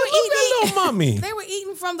 Yeah, they were eating. Little mommy. They were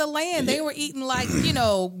eating from the land. They were eating like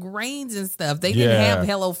grains and stuff. They didn't have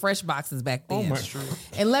HelloFresh boxes back then. Oh my true.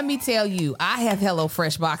 And let me tell you, I have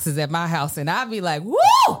HelloFresh boxes at my house, and I'd be like, "Woo,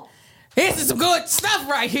 this is some good stuff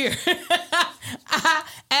right here." I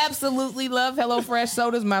absolutely love HelloFresh. So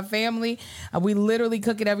does my family. We literally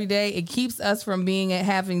cook it every day. It keeps us from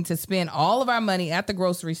having to spend all of our money at the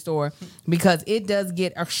grocery store because it does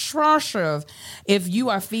get expensive if you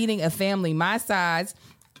are feeding a family my size.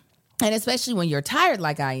 And especially when you're tired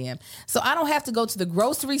like I am. So I don't have to go to the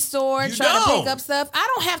grocery store and try to pick up stuff.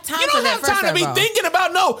 I don't have time for that. You don't have time to be thinking about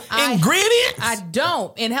ingredients. I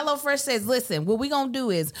don't. And HelloFresh says, listen, what we're going to do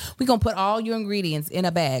is we're going to put all your ingredients in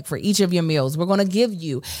a bag for each of your meals. We're going to give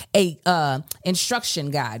you a instruction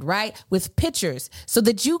guide, right? With pictures so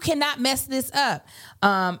that you cannot mess this up.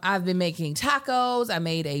 I've been making tacos. I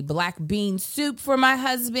made a black bean soup for my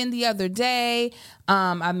husband the other day.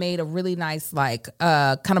 I made a really nice kind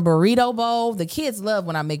of burrito burrito bowl. The kids love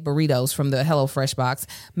when I make burritos from the HelloFresh box.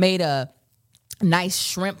 Made a nice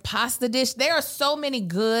shrimp pasta dish. There are so many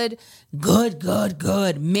good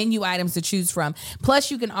menu items to choose from. Plus,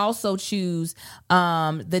 you can also choose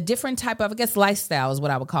the different type of, I guess, lifestyle is what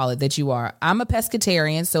I would call it, that you are. I'm a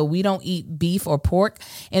pescatarian, so we don't eat beef or pork.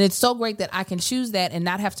 And it's so great that I can choose that and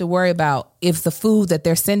not have to worry about if the food that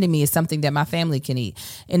they're sending me is something that my family can eat.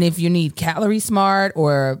 And if you need calorie smart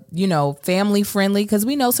or, family friendly, because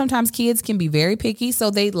we know sometimes kids can be very picky, so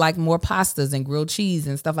they like more pastas and grilled cheese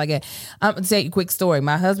and stuff like that. I'm going to tell you a quick story.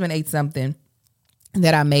 My husband ate something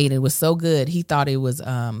that I made. It was so good. He thought it was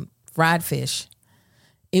fried fish.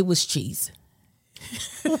 It was cheese.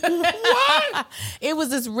 What? It was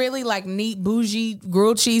this really neat bougie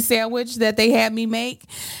grilled cheese sandwich that they had me make.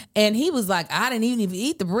 And he was like, I didn't even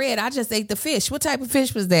eat the bread. I just ate the fish. What type of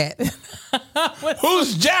fish was that?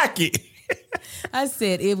 Who's Jackie? I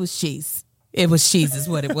said, it was cheese. It was cheese is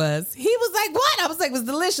what it was. He was like, what? I was like, it was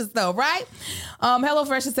delicious though, right?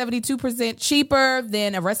 HelloFresh is 72% cheaper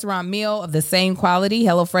than a restaurant meal of the same quality.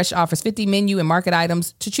 HelloFresh offers 50 menu and market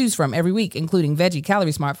items to choose from every week, including veggie,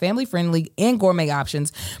 calorie smart, family friendly, and gourmet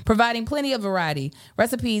options, providing plenty of variety.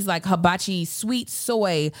 Recipes like hibachi, sweet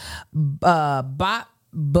soy, bavette,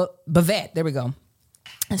 there we go,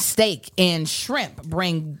 steak and shrimp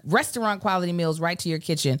bring restaurant quality meals right to your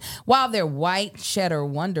kitchen, while their white cheddar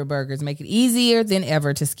Wonder Burgers make it easier than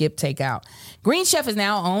ever to skip takeout. Green Chef is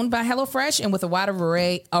now owned by HelloFresh, and with a wide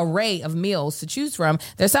array of meals to choose from,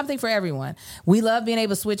 there's something for everyone. We love being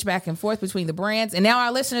able to switch back and forth between the brands, and now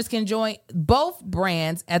our listeners can join both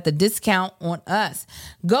brands at the discount on us.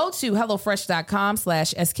 Go to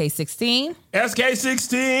HelloFresh.com/SK16.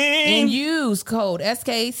 SK16. And use code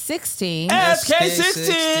SK16.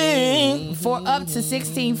 SK16. For up to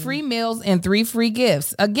 16 free meals and 3 free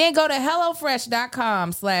gifts. Again, go to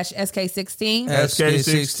HelloFresh.com/SK16.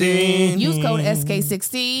 SK16. Use code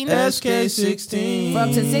SK16. SK16. For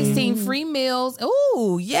up to 16 free meals.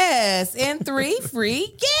 Ooh, yes. And 3 free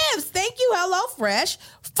gifts. Thank you, HelloFresh,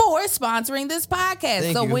 for sponsoring this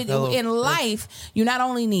podcast. In life, you not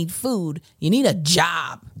only need food, you need a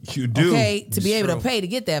job. You do. Okay, to be able to pay to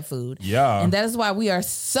get that food. Yeah. And that is why we are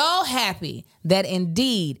so happy that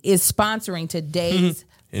Indeed is sponsoring today's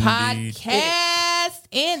podcast.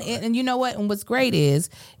 And you know what? And what's great is,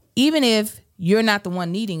 even if you're not the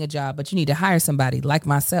one needing a job, but you need to hire somebody like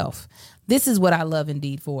myself, this is what I love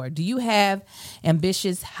Indeed for. Do you have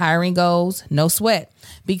ambitious hiring goals? No sweat,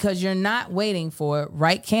 because you're not waiting for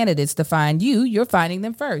right candidates to find you. You're finding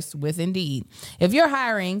them first with Indeed. If you're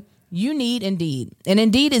hiring, you need Indeed. And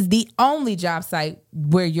Indeed is the only job site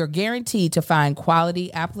where you're guaranteed to find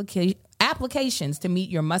quality applications to meet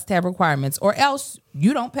your must-have requirements, or else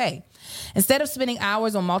you don't pay. Instead of spending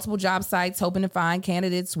hours on multiple job sites hoping to find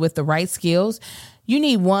candidates with the right skills, you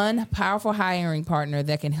need one powerful hiring partner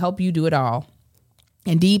that can help you do it all.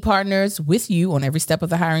 Indeed partners with you on every step of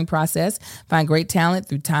the hiring process. Find great talent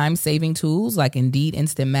through time-saving tools like Indeed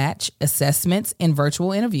Instant Match, assessments, and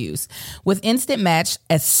virtual interviews. With Instant Match,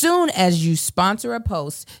 as soon as you sponsor a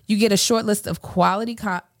post, you get a short list of quality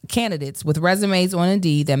candidates with resumes on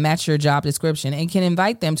Indeed that match your job description and can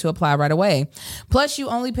invite them to apply right away. Plus, you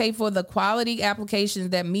only pay for the quality applications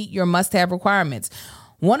that meet your must-have requirements.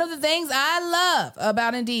 One of the things I love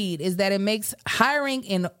about Indeed is that it makes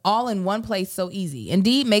hiring all in one place so easy.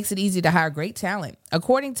 Indeed makes it easy to hire great talent.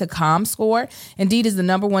 According to ComScore, Indeed is the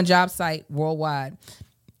 #1 job site worldwide.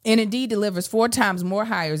 And Indeed delivers 4 times more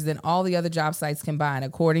hires than all the other job sites combined,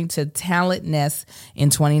 according to Talent Nest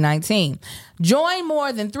in 2019. Join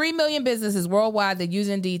more than 3 million businesses worldwide that use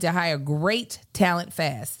Indeed to hire great talent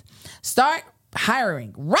fast. Start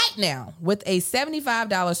hiring right now with a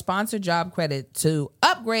 $75 sponsored job credit to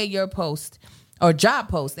upgrade your post or job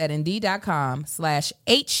post at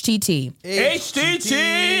Indeed.com/HTT.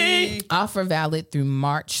 HTT. Offer valid through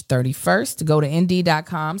March 31st. Go to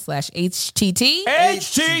Indeed.com/HTT.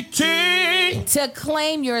 HTT. To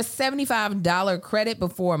claim your $75 credit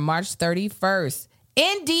before March 31st.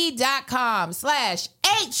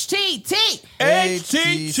 Indeed.com/HTT.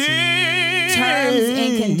 HTT. Terms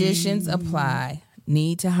and conditions apply.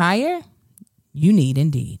 Need to hire? You need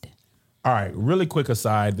Indeed. All right, really quick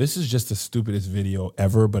aside. This is just the stupidest video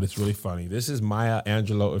ever, but it's really funny. This is Maya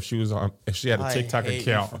Angelou. If she had a TikTok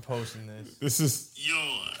account, for posting this. This is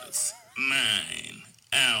yours, mine,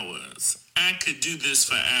 ours. I could do this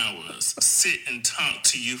for hours. Sit and talk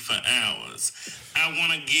to you for hours. I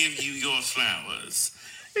want to give you your flowers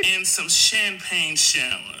and some champagne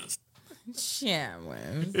showers.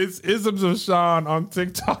 Showers. It's Isms of Sean on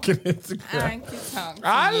TikTok and Instagram. I can talk to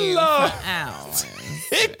I you love for hours.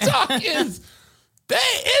 TikTok is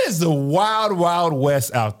It is the wild, wild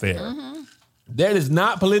west out there. Mm-hmm. That is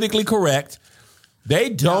not politically correct. They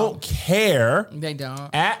don't care. They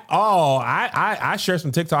don't. At all. I share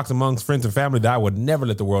some TikToks amongst friends and family that I would never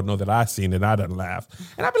let the world know that I seen and I done laugh.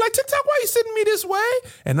 And I'd be like, TikTok, why you sitting me this way?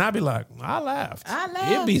 And I'd be like, I laughed.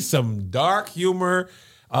 It'd be some dark humor.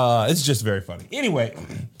 It's just very funny. Anyway,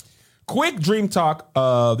 quick dream talk.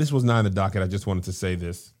 This was not in the docket. I just wanted to say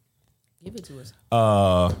this. Give it to us.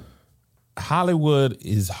 Hollywood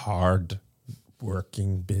is hard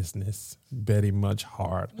working business, very much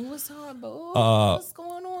hard. What's hard, bro? What's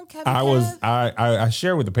going on, Kevin? I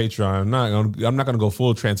share with the Patreon. I'm not gonna go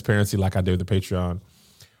full transparency like I did with the Patreon,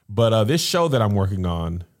 but this show that I'm working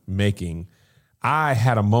on making, I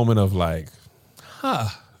had a moment of like,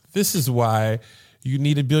 this is why you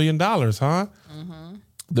need $1 billion, huh? Mm-hmm.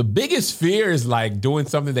 The biggest fear is like doing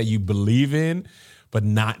something that you believe in, but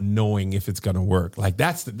not knowing if it's gonna work. Like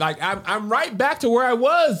I'm right back to where I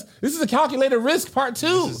was. This is a calculated risk part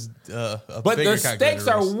 2. But the stakes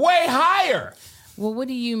are way higher. Well, what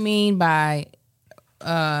do you mean by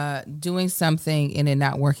doing something and it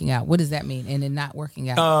not working out? What does that mean? And it not working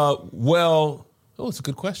out? It's a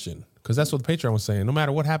good question. Because that's what the Patreon was saying. No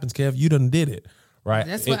matter what happens, Kev, you done did it. Right?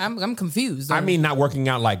 That's what I'm confused. I mean, not working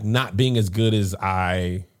out, like not being as good as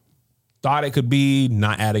I thought it could be,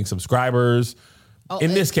 not adding subscribers.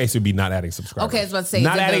 In this case, it would be not adding subscribers. Okay, I was about to say.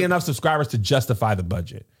 Not adding enough subscribers to justify the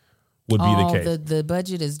budget would be the case. The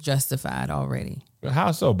budget is justified already.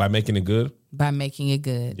 How so? By making it good? By making it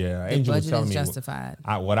good. Yeah, the Angel was budget telling is me justified.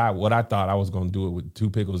 What I thought I was going to do it with 2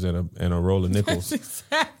 pickles and a roll of nickels.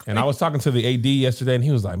 Exactly. And I was talking to the AD yesterday, and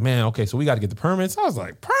he was like, "Man, okay, so we got to get the permits." I was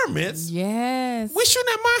like, "Permits? Yes. We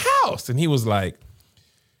shooting at my house." And he was like,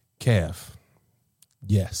 "Kev,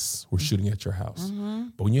 yes, we're shooting at your house. Mm-hmm.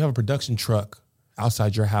 But when you have a production truck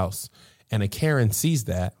outside your house and a Karen sees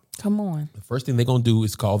that, come on, the first thing they're gonna do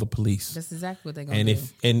is call the police. That's exactly what they're gonna do.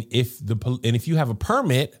 If you have a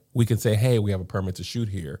permit, we can say, hey, we have a permit to shoot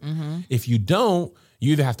here. Mm-hmm. If you don't,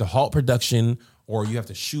 you either have to halt production or you have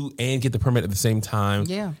to shoot and get the permit at the same time."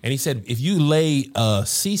 Yeah. And he said, if you lay a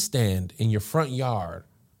C-stand in your front yard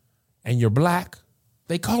and you're black,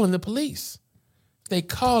 they calling the police. They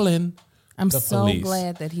calling. I'm so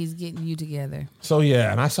glad that he's getting you together. So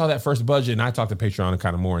yeah, and I saw that first budget, and I talked to Patreon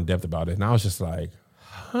kind of more in depth about it, and I was just like,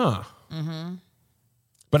 huh. Mm-hmm.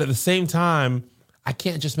 But at the same time, I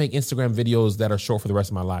can't just make Instagram videos that are short for the rest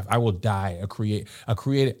of my life. I will die I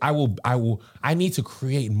need to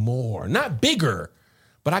create more, not bigger,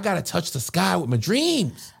 but I gotta touch the sky with my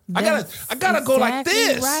dreams. I gotta go like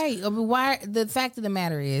this. Right. Why? The fact of the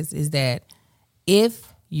matter is that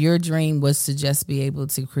if your dream was to just be able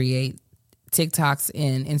to create TikToks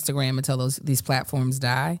and Instagram until these platforms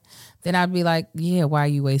die, then I'd be like, yeah, why are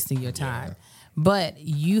you wasting your time? Yeah. But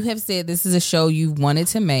you have said this is a show you wanted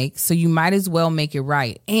to make, so you might as well make it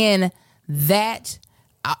right. And that,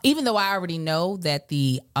 even though I already know that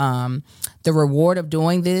the reward of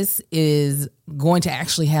doing this is going to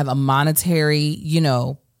actually have a monetary,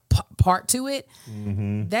 part to it,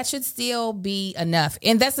 mm-hmm. that should still be enough.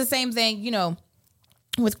 And that's the same thing,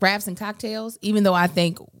 with Crafts and Cocktails, even though I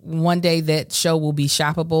think one day that show will be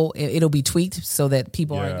shoppable, it'll be tweaked so that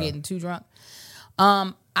people aren't getting too drunk.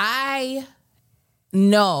 I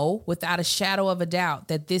know without a shadow of a doubt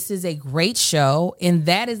that this is a great show, and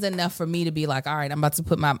that is enough for me to be like, all right, I'm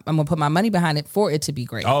gonna put my money behind it for it to be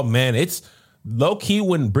great. Oh man, it's low key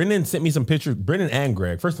when Brendan sent me some pictures. Brendan and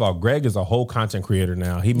Greg. First of all, Greg is a whole content creator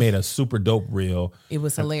now. He made a super dope reel. It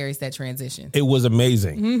was hilarious, that transition. It was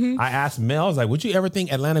amazing. Mm-hmm. I asked Mel, I was like, would you ever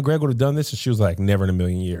think Atlanta Greg would have done this? And she was like, never in a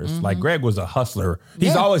million years. Mm-hmm. Like Greg was a hustler.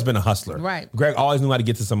 He's always been a hustler. Right. Greg always knew how to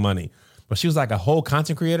get to some money. But she was like a whole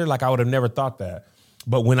content creator. Like I would have never thought that.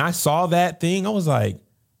 But when I saw that thing, I was like,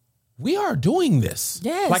 we are doing this.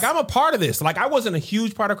 Yes. Like I'm a part of this. Like I wasn't a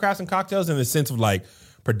huge part of Crafts and Cocktails in the sense of like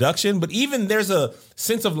production, but even there's a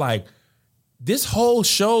sense of like this whole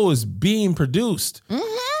show is being produced,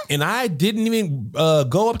 mm-hmm. and I didn't even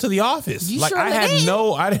go up to the office. You like sure I had did.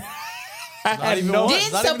 no, I had no.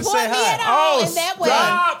 Didn't support me at all in that way.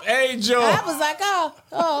 Stop, Angel. I was like,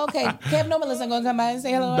 oh, okay. Kev no Melissa gonna come by and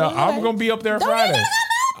say hello. No, I'm gonna be up there Friday.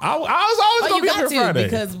 I was always gonna be up there Friday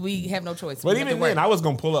because we have no choice. But even then, I was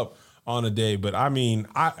gonna pull up on a day. But I mean,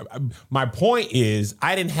 my point is,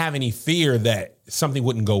 I didn't have any fear that something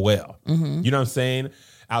wouldn't go well. Mm-hmm. You know what I'm saying?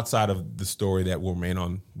 Outside of the story that will remain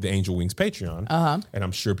on the Angel Wings Patreon. Uh-huh. And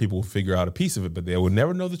I'm sure people will figure out a piece of it, but they will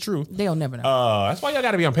never know the truth. They'll never know. That's why y'all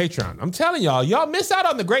got to be on Patreon. I'm telling y'all miss out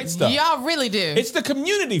on the great stuff. Y'all really do. It's the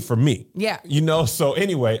community for me. Yeah. So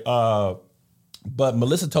anyway, but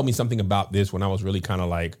Melissa told me something about this when I was really kind of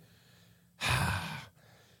like,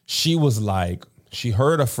 she was like, she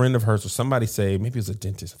heard a friend of hers or somebody say, maybe it was a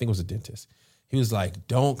dentist. I think it was a dentist. He was like,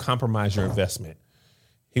 don't compromise your investment.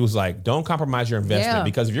 He was like, don't compromise your investment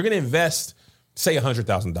because if you're going to invest, say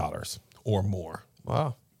 $100,000 or more.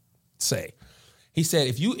 Wow. Say. He said,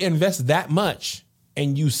 if you invest that much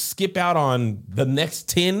and you skip out on the next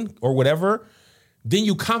 10 or whatever, then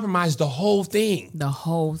you compromise the whole thing. The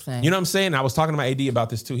whole thing. You know what I'm saying? I was talking to my AD about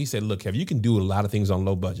this too. He said, look, Kev, you can do a lot of things on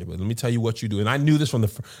low budget, but let me tell you what you do. And I knew this from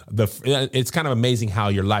it's kind of amazing how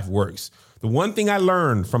your life works. The one thing I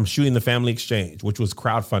learned from shooting the Family Exchange, which was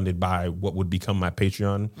crowdfunded by what would become my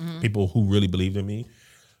Patreon, people who really believed in me,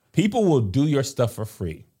 people will do your stuff for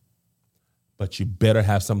free, but you better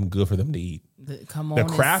have something good for them to eat. Come on, the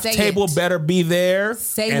craft table better be there,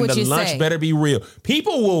 and the lunch better be real.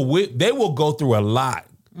 People will go through a lot.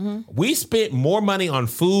 We spent more money on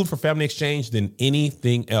food for Family Exchange than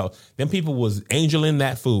anything else. Them people was angeling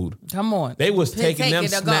that food. Come on, they was taking them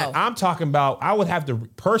snacks. I'm talking about. I would have to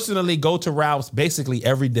personally go to Ralph's basically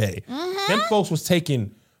every day. Them folks was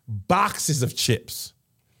taking boxes of chips,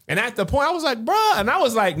 and at the point I was like, bruh, and I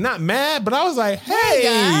was like, not mad, but I was like,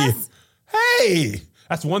 hey.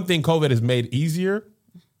 That's one thing COVID has made easier.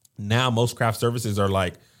 Now most craft services are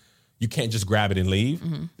like, you can't just grab it and leave.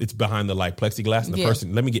 It's behind the like plexiglass and the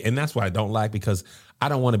person, and that's what I don't like because I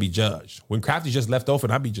don't want to be judged. When craft is just left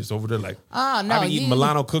open, I'd be just over there like, I'd be eating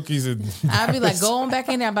Milano cookies. And I'd be like, go on back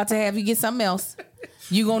in there. I'm about to have you get something else.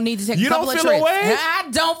 You gonna need to take a couple of trips. You don't feel away? I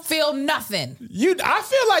don't feel nothing. I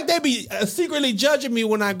feel like they be secretly judging me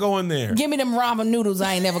when I go in there. Give me them ramen noodles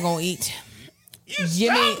I ain't never gonna eat.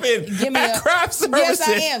 Give me a craft service. Yes,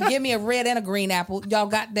 I am. Give me a red and a green apple. Y'all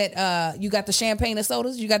got that? You got the champagne and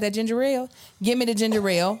sodas? You got that ginger ale? Give me the ginger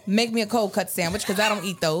ale. Make me a cold cut sandwich because I don't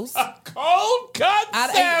eat those. A cold cut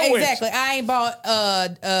sandwich. Exactly. I ain't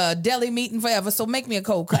bought deli meat in forever, so make me a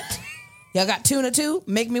cold cut. Y'all got tuna too?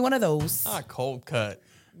 Make me one of those. Cold cut.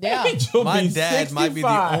 Yeah. My dad might be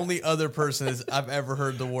the only other person I've ever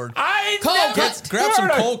heard the word cold cuts. Grab some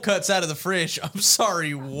cold cuts out of the fridge. I'm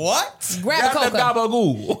sorry, what? Grab a cold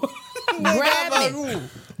cut. Grab it.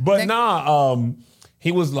 But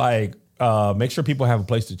he was like, make sure people have a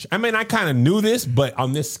place to I mean, I kind of knew this, but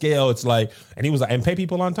on this scale, it's like, and he was like, and pay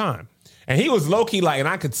people on time. And he was low-key like, and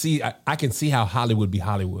I could see, I can see how Hollywood be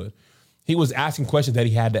Hollywood. He was asking questions that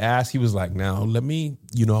he had to ask. He was like, now let me,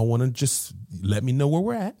 I want to just let me know where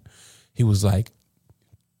we're at. He was like,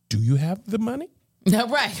 do you have the money?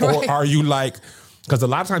 Right. Or are you like, because a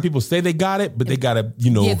lot of times people say they got it, but they got to,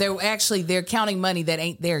 Yeah, they're counting money that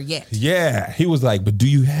ain't there yet. Yeah. He was like, but do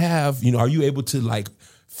you have, are you able to like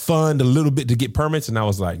fund a little bit to get permits? And I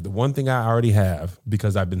was like, the one thing I already have,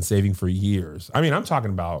 because I've been saving for years. I mean, I'm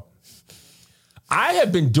talking about, I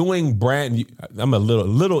have been doing I'm a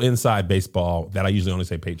little inside baseball that I usually only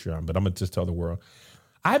say Patreon, but I'm going to just tell the world.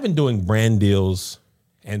 I've been doing brand deals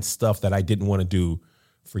and stuff that I didn't want to do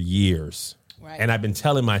for years. Right. And I've been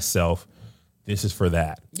telling myself, this is for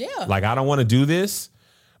that. Yeah. Like, I don't want to do this,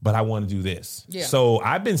 but I want to do this. Yeah. So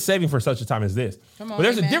I've been saving for such a time as this. Come on, but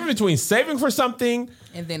there's a difference between saving for something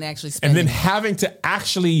and then actually spending. And then having to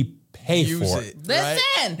actually pay for it.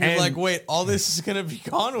 Listen. You're like, wait, all this is gonna be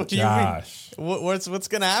gone? What do you mean? What's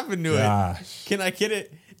gonna happen to it? Can I get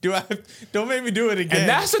it? Don't make me do it again. And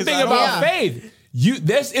that's the thing about faith.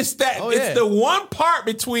 It's the one part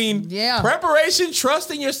between preparation,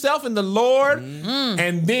 trusting yourself in the Lord,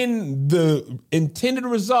 and then the intended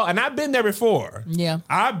result. And I've been there before. Yeah.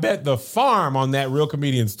 I bet the farm on that Real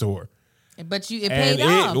Comedians tour. But it paid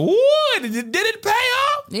off. Did it pay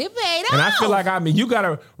off? It paid off. And I feel like, you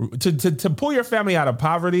got to pull your family out of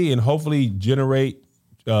poverty and hopefully generate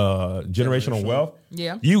generational wealth.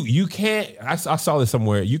 Yeah. You can't, I saw this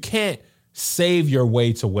somewhere, you can't save your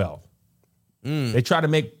way to wealth. They try to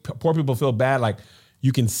make poor people feel bad, like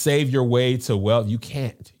you can save your way to wealth. You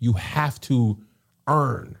can't. You have to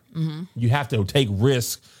earn. You have to take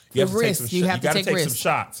risk. You have to take some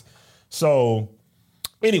shots. So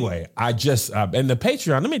anyway, I just and the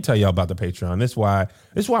Patreon. Let me tell y'all about the Patreon. This is why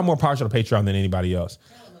I'm more partial to Patreon than anybody else.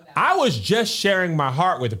 I was just sharing my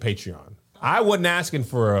heart with the Patreon. I wasn't asking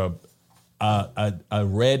for a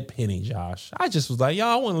red penny, Josh. I just was like, y'all,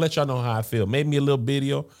 I want to let y'all know how I feel. Made me a little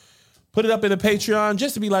video, put it up in the Patreon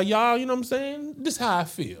just to be like, y'all, you know what I'm saying? This is how I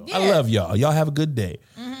feel. Yeah. I love y'all. Y'all have a good day.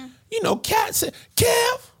 Kat said,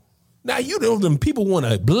 Kev, now you know them people want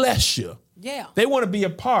to bless you. Yeah. They want to be a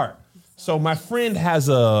part. So my friend has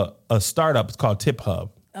a startup. It's called Tip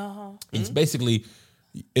Hub. It's basically,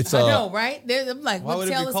 I know, right? I'm like,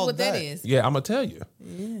 tell us what that is. Yeah, I'm gonna tell you.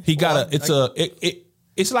 Yeah. He got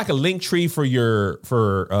it's like a link tree for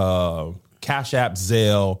Cash App,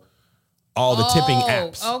 Zelle, all the tipping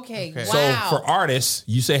apps. Okay. Wow. So for artists,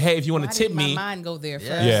 you say, hey, if you want to Why tip did me. my mind go there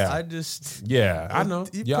first? Yeah. I just. Yeah, I know.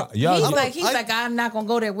 Y'all, He's like, I'm not gonna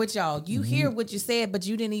go there with y'all. You hear what you said, but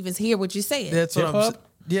you didn't even hear what you said. That's what I'm.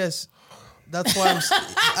 Yes, that's why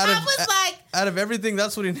I'm. Out of everything,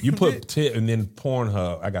 that's what he. You put tip and then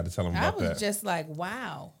Pornhub. I got to tell him about that. I was just like,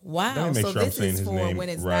 wow. Let me make So sure I'm this saying is his for name when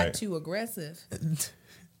it's right. not too aggressive.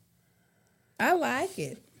 I like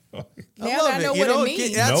it. I Now love I know it. what it means.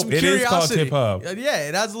 It adds some Nope, it is called curiosity. Tip Hub. Yeah,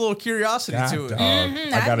 it adds a little curiosity to it. I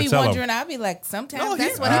I'd gotta be tell wondering. him. I'd be like, sometimes No,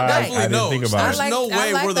 that's he what I like. definitely didn't knows. think about There's it. no way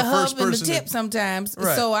I like we're the hub first and person. the tip sometimes.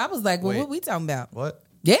 Right. So I was like, well, Wait. what we talking about? What?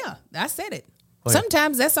 Yeah, I said it. Wait.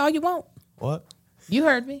 Sometimes that's all you want. What? You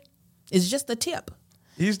heard me. It's just a tip.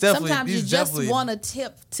 He's definitely. Sometimes you just want a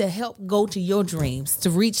tip to help go to your dreams, to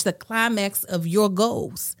reach the climax of your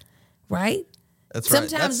goals, right? That's right.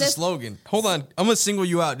 Sometimes That's the slogan. Hold on. I'm going to single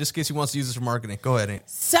you out just in case he wants to use this for marketing. Go ahead, Aunt.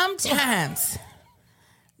 Sometimes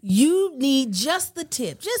you need just the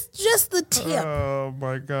tip, just the tip Oh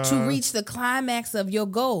my God. to reach the climax of your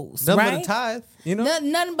goals, Nothing right? but a tithe, you know?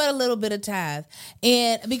 Nothing but a little bit of tithe.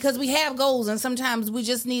 And because we have goals and sometimes we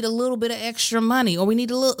just need a little bit of extra money or we need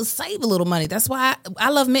to save a little money. That's why I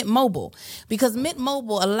love Mint Mobile, because Mint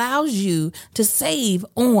Mobile allows you to save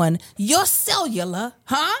on your cellular,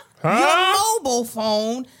 your mobile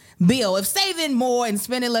phone bill. If saving more and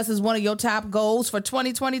spending less is one of your top goals for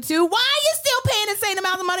 2022, why are you still paying the same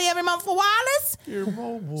amount of money every month for wireless? Your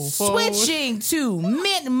mobile phone. Switching to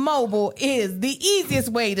Mint Mobile is the easiest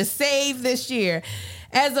way to save this year.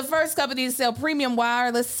 As the first company to sell premium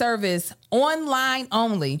wireless service online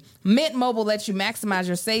only, Mint Mobile lets you maximize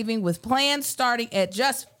your saving with plans starting at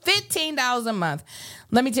just $15 a month.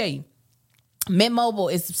 Let me tell you, Mint Mobile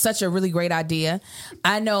is such a really great idea.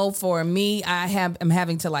 I know for me, I'm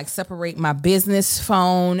having to like separate my business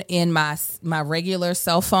phone and my regular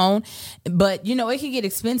cell phone, but you know, it can get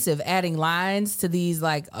expensive adding lines to these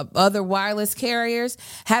like other wireless carriers.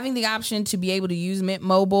 Having the option to be able to use Mint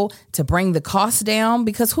Mobile to bring the cost down,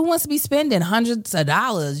 because who wants to be spending hundreds of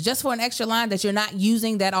dollars just for an extra line that you're not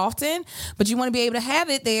using that often, but you want to be able to have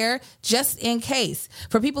it there just in case.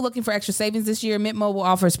 For people looking for extra savings this year, Mint Mobile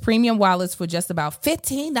offers premium wireless for just about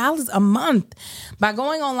 $15 a month. By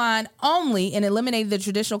going online only and eliminating the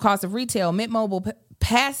traditional cost of retail, Mint Mobile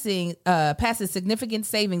passes significant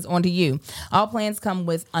savings onto you. All plans come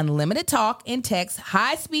with unlimited talk and text,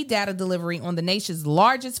 high-speed data delivery on the nation's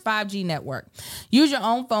largest 5G network. Use your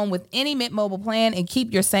own phone with any Mint Mobile plan and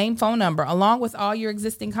keep your same phone number along with all your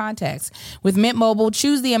existing contacts. With Mint Mobile,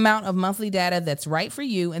 choose the amount of monthly data that's right for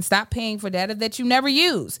you and stop paying for data that you never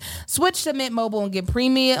use. Switch to Mint Mobile and get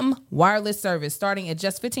premium wireless service starting at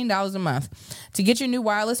just $15 a month. To get your new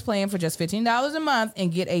wireless plan for just $15 a month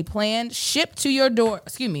and get a plan shipped to your door,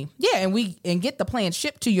 and get the plan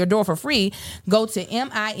shipped to your door for free, go to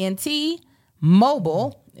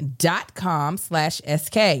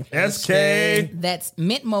mintmobile.com/SK. SK. That's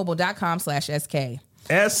mintmobile.com/SK.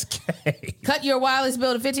 SK. Cut your wireless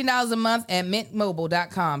bill to $15 a month at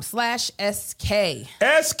mintmobile.com/SK.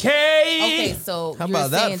 SK. Okay, so How you're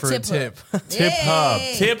about that saying for a tip? Tip Hub.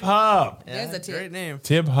 Yay. Tip Hub. There's a tip. Great name.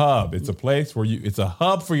 Tip Hub. It's a place where it's a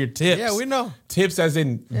hub for your tips. Yeah, we know. Tips as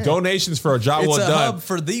in donations for a job It's well a done. hub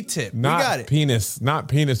for the tip. Not we got it. penis, not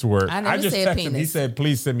penis work. I never just said texted him. He penis. said,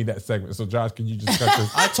 "Please send me that segment." So, Josh, can you just cut this?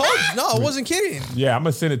 I told you. No, I wasn't kidding. Yeah, I'm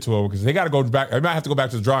gonna send it to him because they got to go back. I might have to go back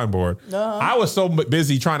to the drawing board. I was so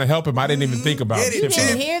busy trying to help him, I didn't even think about Get it, You Tip didn't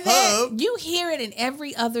Hub. hear that? Hub. You hear it in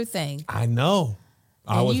every other thing. I know.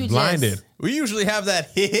 I And was you blinded. just- We usually have that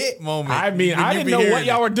hit moment. I mean, when I you didn't be know what hearing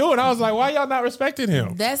y'all it. were doing. I was like, why y'all not respecting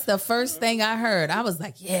him? That's the first thing I heard. I was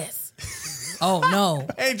like, yes. Oh, no.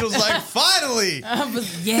 Angel's like, finally. I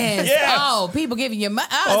was, yes. Yes. Oh, people giving you money.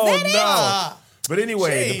 Oh, Oh, is that no. But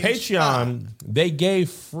anyway, Change. the Patreon, they gave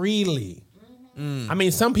freely. I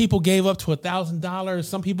mean, some people gave up to $1,000.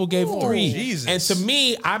 Some people gave $3,000. Jesus. And to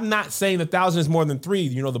me, I'm not saying 1,000 is more than 3.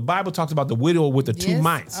 You know, the Bible talks about the widow with the it? two Yes.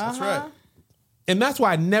 mites. That's right. And that's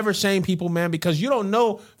why I never shame people, man, because you don't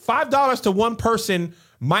know. $5 to one person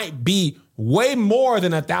might be way more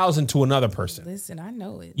than 1,000 to another person. Listen, I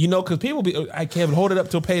know it. You know, because people be, I can't hold it up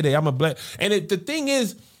till payday. I'm a bless. And the thing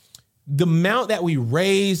is, the amount that we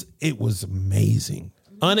raised, it was amazing,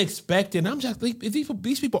 unexpected. I'm just like,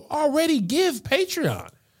 these people already give Patreon.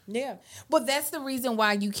 Yeah. But that's the reason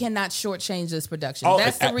why you cannot shortchange this production. Oh,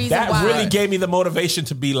 that's the reason that why. really gave me the motivation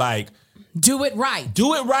to be like, Do it right.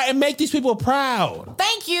 do it right and make these people proud.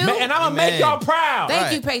 Thank you. And I'm gonna make y'all proud.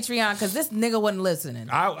 Thank you, Patreon, because this nigga wasn't listening.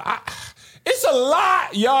 It's a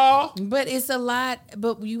lot, y'all. But it's a lot.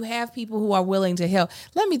 But you have people who are willing to help.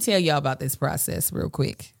 Let me tell y'all about this process real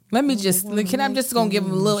quick. Let me just, I'm just going to give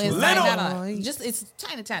them a little insight. It's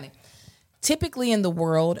tiny. Typically in the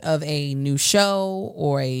world of a new show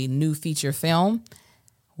or a new feature film,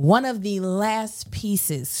 one of the last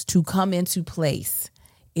pieces to come into place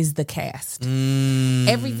is the cast.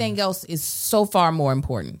 Everything else is so far more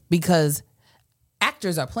important because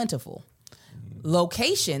actors are plentiful.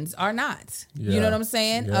 Locations are not. You know what I'm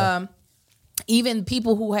saying? Yeah. Even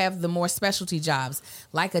people who have the more specialty jobs,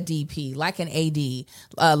 like a DP, like an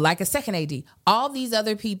AD, like a second AD, all these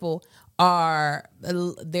other people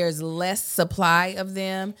there's less supply of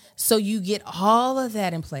them. So you get all of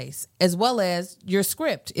that in place, as well as your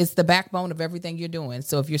script. It's the backbone of everything you're doing.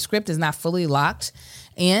 So if your script is not fully locked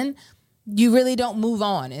in, you really don't move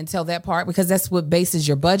on until that part, because that's what bases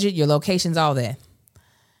your budget, your locations, all that.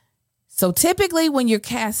 So typically when you're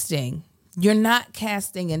casting, you're not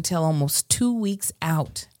casting until almost 2 weeks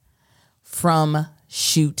out from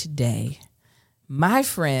shoot day. My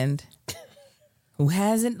friend, who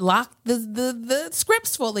hasn't locked the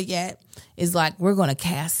scripts fully yet, is like, we're going to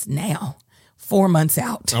cast now, 4 months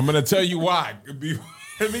out. I'm going to tell you why.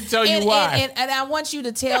 Let me tell you why. And I want you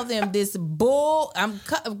to tell them this we're going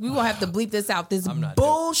to have to bleep this out. This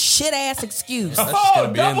bullshit ass excuse.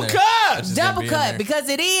 Double cut, because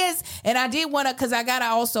it is. And I did want to, because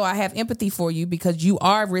I have empathy for you, because you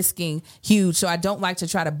are risking huge. So I don't like to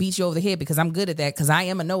try to beat you over the head, because I'm good at that, because I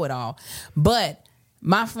am a know-it-all. But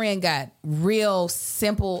my friend got real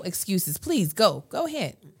simple excuses. Please go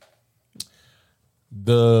ahead.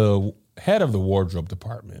 The head of the wardrobe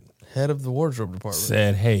department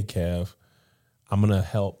said, "Hey, Kev, I'm gonna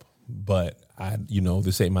help, but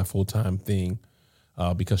this ain't my full-time thing,"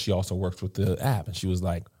 because she also works with the app, and she was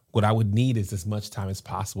like, "What I would need is as much time as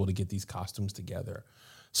possible to get these costumes together.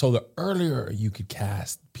 So the earlier you could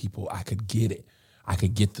cast people, I could get it. I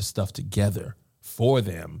could get the stuff together for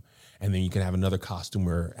them." And then you can have another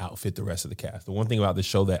costumer outfit the rest of the cast. The one thing about this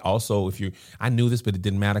show that also, I knew this, but it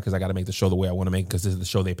didn't matter because I got to make the show the way I want to make it, because this is the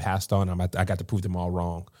show they passed on. I got to prove them all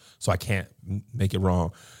wrong. So I can't make it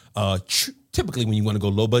wrong. Typically, when you want to go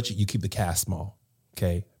low budget, you keep the cast small.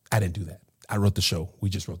 Okay? I didn't do that. I wrote the show. We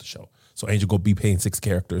just wrote the show. So Angel go be paying 6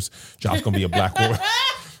 characters. Josh's going to be a black woman.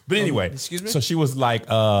 But anyway, excuse me? So she was like,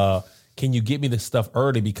 can you get me this stuff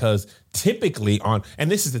early? Because typically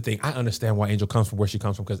and this is the thing, I understand why Angel comes from where she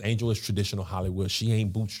comes from, because Angel is traditional Hollywood. She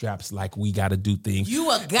ain't bootstraps like we got to do things.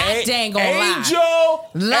 You a goddamn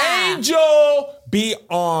Angel be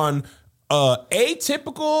on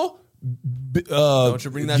atypical Don't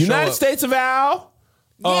you bring that United States of Al.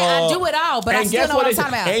 I do it all, but I still know what I'm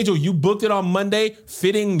talking about. Angel, you booked it on Monday,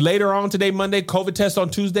 fitting later on today, Monday, COVID test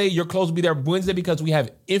on Tuesday. Your clothes will be there Wednesday, because we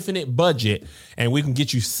have infinite budget and we can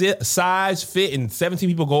get you size, fit, and 17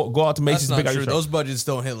 people go out to Macy's. That's not true. Those budgets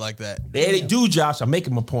don't hit like that. They do, Josh. I'm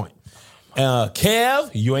making my point.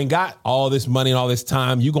 Kev, you ain't got all this money and all this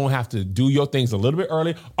time. You're going to have to do your things a little bit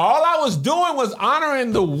early. All I was doing was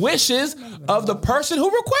honoring the wishes of the person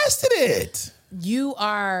who requested it. You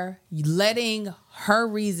are letting her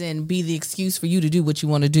reason be the excuse for you to do what you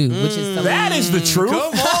want to do, which is that is the truth.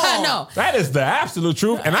 Come on. No, that is the absolute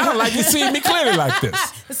truth, and I don't like you seeing me clearly like this.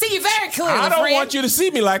 See you very clearly. I don't want you to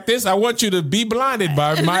see me like this. I want you to be blinded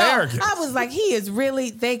by my arrogance. I was like, he is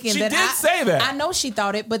really thinking that. She did say that. I know she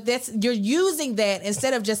thought it, but you're using that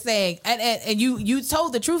instead of just saying. And you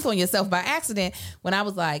told the truth on yourself by accident when I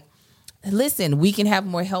was like, listen, we can have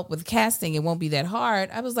more help with casting. It won't be that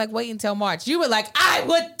hard. I was like, wait until March. You were like, I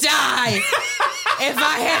would die if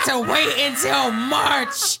I had to wait until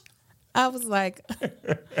March. I was like,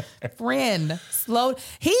 friend, slow.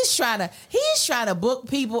 He's trying to book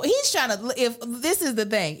people. If this is the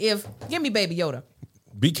thing, give me Baby Yoda.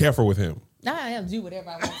 Be careful with him. I am do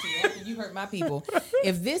whatever I want to after you hurt my people.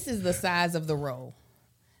 If this is the size of the role,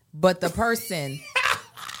 but the person,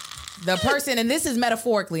 and this is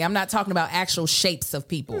metaphorically, I'm not talking about actual shapes of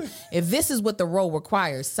people. If this is what the role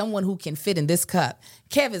requires, someone who can fit in this cup,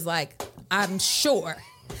 Kev is like, I'm sure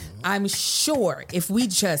if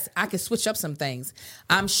I could switch up some things.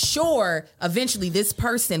 I'm sure eventually this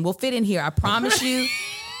person will fit in here. I promise you.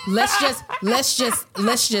 Let's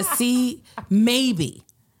just see. Maybe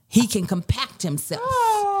he can compact himself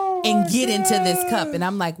and get into this cup. And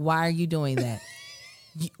I'm like, why are you doing that?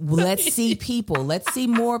 Let's see people. Let's see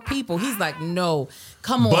more people. He's like, no,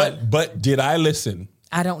 come on. But did I listen?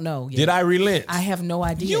 I don't know yet. Did I relent? I have no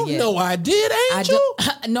idea yet. You know I did, Angel.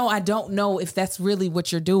 I don't know if that's really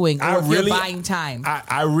what you're doing or if you're buying time.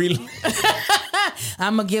 I really...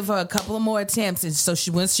 I'm going to give her a couple of more attempts, and so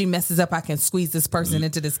once she messes up, I can squeeze this person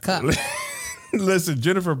into this cup. Listen,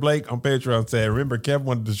 Jennifer Blake on Patreon said, remember, Kev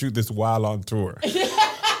wanted to shoot this while on tour.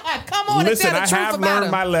 Come on, listen, and tell the truth I have about learned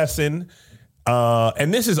him. my lesson.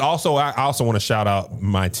 And this is also, I also want to shout out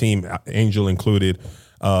my team, Angel included.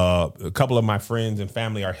 A couple of my friends and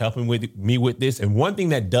family are helping me with this. And one thing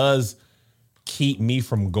that does keep me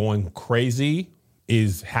from going crazy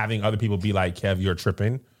is having other people be like, Kev, you're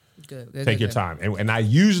tripping. Take your time. And I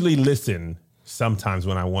usually listen sometimes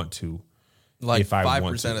when I want to. Like if I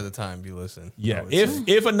 5% of the time you listen. Yeah.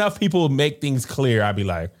 If enough people make things clear, I'd be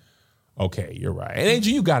like, okay, you're right. And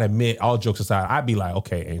Angel, you gotta admit, all jokes aside, I'd be like,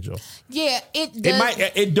 okay, Angel. Yeah, it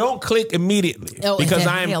does. It don't click immediately. Because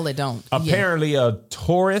it don't. Apparently a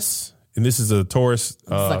Taurus, and this is a Taurus. It's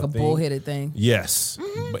like a bullheaded thing. Yes,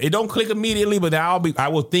 but it don't click immediately. But I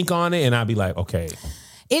will think on it, and I'll be like, okay.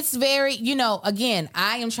 It's very, again,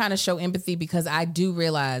 I am trying to show empathy because I do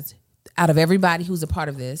realize out of everybody who's a part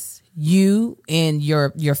of this, you and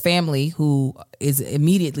your family who is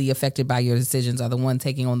immediately affected by your decisions are the one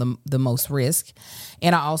taking on the most risk.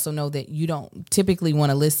 And I also know that you don't typically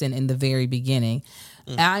want to listen in the very beginning.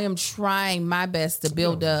 I am trying my best to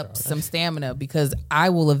build up some stamina because I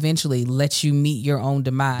will eventually let you meet your own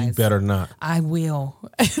demise. You better not. I will.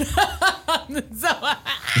 You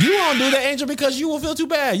won't do that, Angel, because you will feel too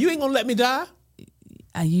bad. You ain't gonna let me die.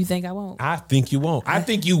 You think I won't? I think you won't. I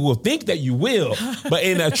think you will think that you will. But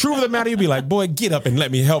in the truth of the matter, you'll be like, boy, get up and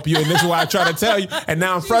let me help you. And this is why I try to tell you. And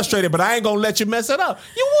now I'm frustrated, but I ain't going to let you mess it up.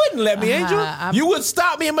 You wouldn't let me, Angel. You would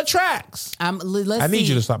stop me in my tracks. I need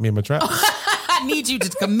you to stop me in my tracks. I need you to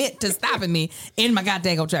commit to stopping me in my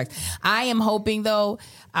goddamn tracks. I am hoping, though,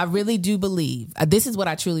 I really do believe, this is what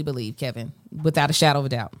I truly believe, Kevin, without a shadow of a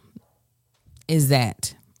doubt, is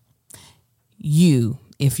that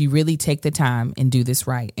if you really take the time and do this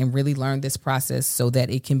right and really learn this process so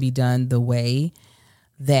that it can be done the way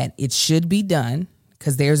that it should be done,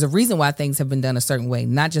 because there's a reason why things have been done a certain way,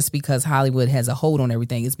 not just because Hollywood has a hold on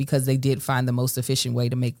everything. It's because they did find the most efficient way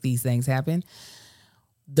to make these things happen.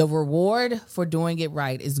 The reward for doing it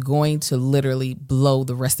right is going to literally blow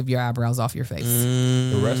the rest of your eyebrows off your face.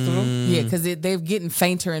 The rest of them? Yeah, because they're getting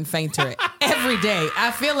fainter and fainter every day.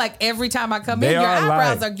 I feel like every time I come in, your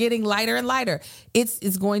eyebrows are getting lighter and lighter. It's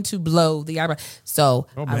going to blow the eyebrow. So,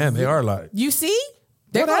 oh man, they are light. You see,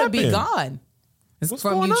 they're going to be gone. It's What's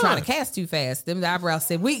from going you on? trying to cast too fast. Them eyebrows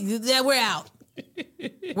said, we're out.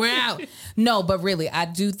 We're out. No, but really, I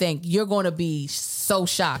do think you're going to be so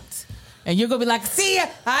shocked. And you're going to be like, see,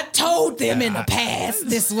 I told them in the past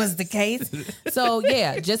this was the case. So,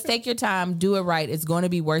 yeah, just take your time. Do it right. It's going to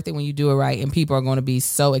be worth it when you do it right. And people are going to be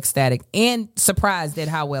so ecstatic and surprised at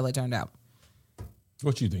how well it turned out.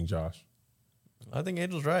 What you think, Josh? I think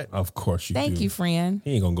Angel's right. Of course you do. Thank you, friend.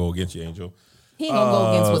 He ain't going to go against you, Angel. He ain't going to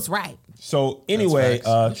go against what's right. So, anyway,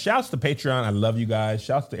 shouts to Patreon. I love you guys.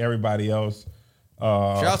 Shouts to everybody else.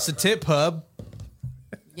 Shouts to Tip Hub.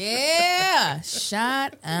 Yeah,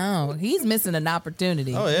 shut out. He's missing an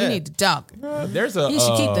opportunity. Oh, yeah. We need to talk. He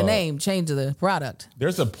should keep the name, change the product.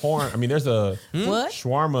 There's a What?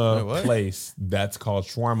 shawarma place that's called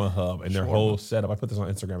Shawarma Hub, and their whole setup. I put this on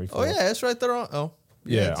Instagram before. Oh, yeah, it's right there on. Oh,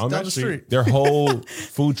 yeah, it's on down that street. Their whole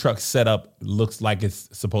food truck setup looks like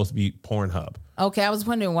it's supposed to be Pornhub. Okay, I was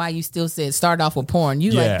wondering why you still said start off with porn.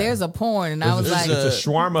 You Yeah. like there's a porn, and I was like, It's a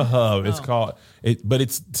shawarma hub. It's called it, but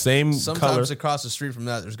it's same Sometimes color. across the street from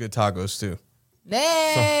that, there's good tacos too.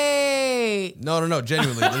 hey. No,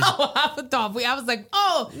 genuinely. There's, I was like,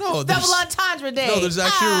 oh, No, double there's- entendre day. no, there's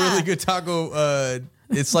actually a really good taco.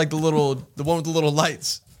 It's like the one with the little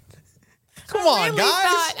lights. Come on, really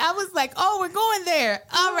guys. I was like, oh, we're going there.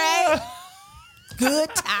 All right. Good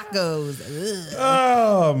tacos. Ugh.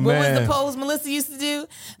 Oh man! What was the pose Melissa used to do?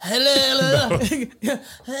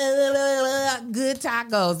 Good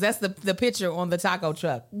tacos. That's the picture on the taco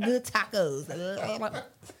truck. Good tacos.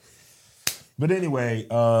 But anyway,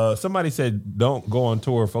 somebody said don't go on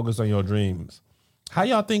tour. Focus on your dreams. How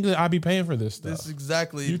y'all think that I'd be paying for this stuff? This is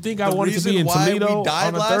exactly. You think I the wanted to be in reason why Toledo we died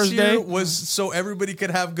on a last Thursday? year was so everybody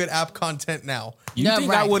could have good app content now. You No, think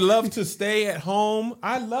right. I would love to stay at home?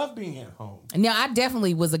 I love being at home. Now, I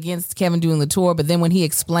definitely was against Kevin doing the tour, but then when he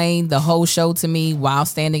explained the whole show to me while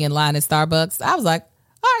standing in line at Starbucks, I was like,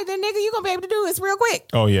 all right, then, nigga, you're going to be able to do this real quick.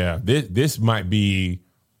 Oh yeah, this might be.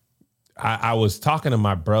 I was talking to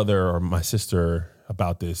my brother or my sister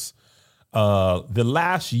about this. The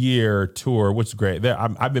last year tour, which is great.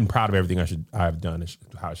 I've been proud of everything I've done. Is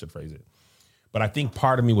how I should phrase it. But I think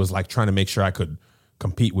part of me was like trying to make sure I could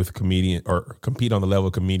compete with comedian or compete on the level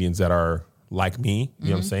of comedians that are like me. You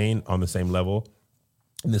know what I'm saying, on the same level.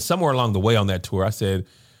 And then somewhere along the way on that tour, I said,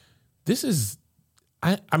 "This is."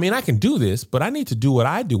 I mean, I can do this, but I need to do what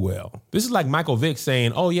I do well. This is like Michael Vick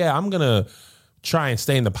saying, "Oh yeah, I'm gonna try and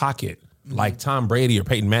stay in the pocket like Tom Brady or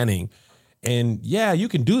Peyton Manning." And yeah, you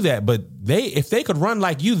can do that, but if they could run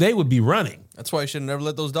like you, they would be running. That's why you should never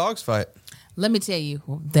let those dogs fight. Let me tell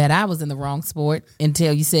you that I was in the wrong sport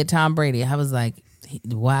until you said Tom Brady. I was like,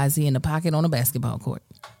 why is he in the pocket on a basketball court?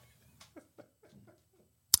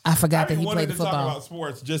 I forgot that he played the football. Talk about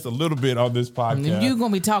sports just a little bit on this podcast. You're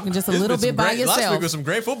gonna be talking just a little bit by yourself. Last week was some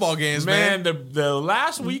great football games, man. The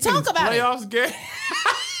last week Talk about playoffs game.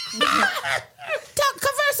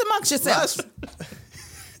 Converse amongst yourselves.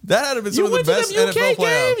 That had been some of the best NFL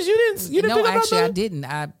playoffs. You didn't No, pick up actually, on I that? didn't.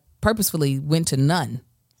 I purposefully went to none.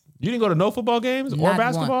 You didn't go to no football games or Not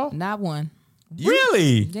basketball? One. Not one.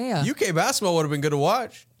 Really? Yeah. UK basketball would have been good to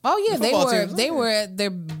watch. Oh yeah, The football teams, they were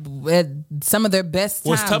at some of their best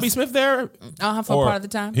times. Was Tubby Smith there? For part of the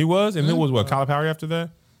time. He was? And then was what, Calipari after that?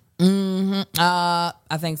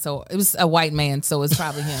 I think so. It was a white man, so it's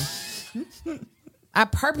probably him. I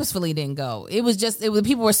purposefully didn't go. It was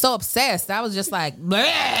people were so obsessed. I was just like,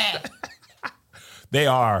 bleh. They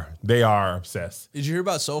are obsessed. Did you hear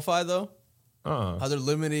about SoFi though? How they're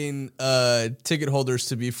limiting ticket holders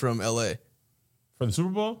to be from LA For the Super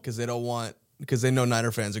Bowl? because they know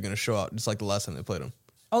Niner fans are going to show out just like the last time they played them.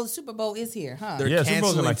 Oh, the Super Bowl is here, huh? They're Super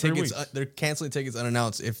Bowl's in canceling like 3 tickets. weeks. They're canceling tickets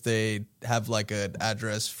unannounced if they have like an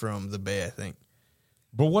address from the Bay. I think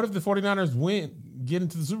But what if the 49ers get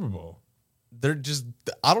into the Super Bowl? they're just.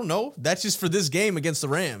 I don't know. That's just for this game against the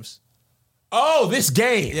Rams. Oh, this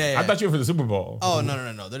game. Yeah. I thought you were for the Super Bowl. Oh no.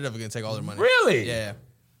 They're definitely going to take all their money. Really? Yeah.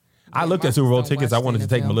 I looked at Super Bowl don't tickets. watch I wanted the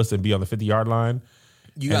to take NFL. Melissa and be on the 50-yard line.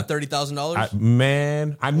 You got $30,000.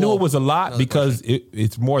 Man, I knew Well, it was a lot another because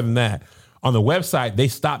it's more than that. On the website, they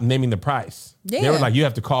stopped naming the price. They Yeah. were like, you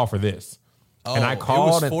have to call for this. And I It called.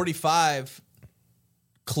 was and- 45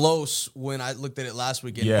 close when I looked at it last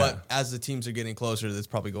weekend. Yeah. But as the teams are getting closer, it's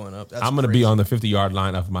probably going up. That's I'm going to crazy. be on the 50-yard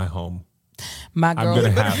line of my home. My I'm girl. gonna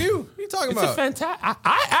Better have. view. What are you talking It's a about? fantastic.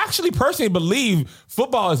 I actually personally believe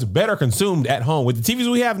football is better consumed at home with the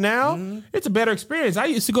TVs we have now. It's a better experience. I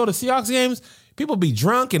used to go to Seahawks games. People be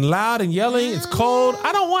drunk and loud and yelling. It's cold.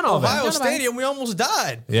 I don't want all Ohio that. Stadium, we almost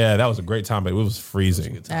died. Yeah, that was a great time, but it was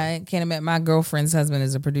freezing. I can't imagine. My girlfriend's husband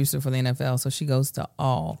is a producer for the NFL, so she goes to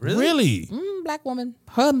all. Really? Black woman,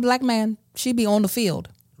 her black man, she be on the field.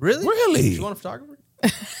 Really? Really? You want a photographer?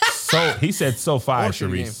 So he said SoFi, Or should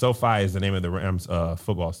Sharice. game. SoFi is the name of the Rams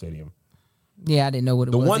football stadium. Yeah, I didn't know what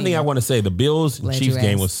it The was. one thing I either. want to say, the Bills and Glad Chiefs you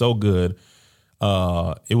game asked. was so good.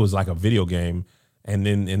 It was like a video game. And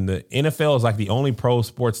then in the NFL is like the only pro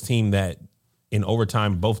sports team that in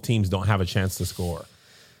overtime both teams don't have a chance to score.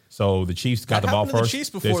 So the Chiefs got That the ball happened to the first. Chiefs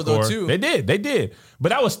They before, though, scored. too. They did.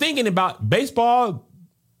 But I was thinking about baseball.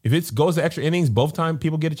 If it goes to extra innings, both time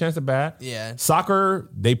people get a chance to bat. Yeah. Soccer,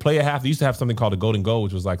 they play a half. They used to have something called a golden goal,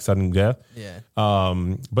 which was like sudden death. Yeah.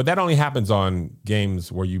 But that only happens on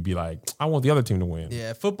games where you'd be like, I want the other team to win.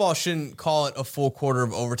 Yeah, football shouldn't call it a full quarter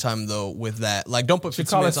of overtime though. With that, like, don't put 15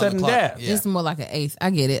 call it minutes on the sudden clock. death. Yeah. It's more like an eighth. I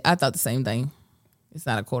get it. I thought the same thing. It's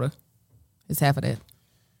not a quarter. It's half of that.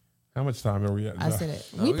 How much time are we at? I said it.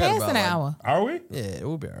 Oh, We we got passed about, an like- hour. Are we? Yeah, it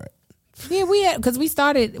will be all right. Yeah, we had because we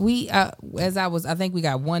started. I think we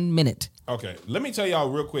got 1 minute. Okay, let me tell y'all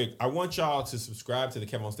real quick. I want y'all to subscribe to the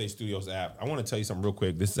Kevin on Stage Studios app. I want to tell you something real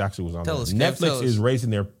quick. This actually was on Tell there. us, Kev, tell Netflix us. is raising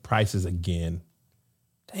their prices again.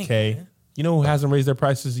 Dang, Okay, man. you know who hasn't raised their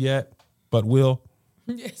prices yet? But will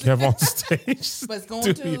Kevin on Stage. But it's going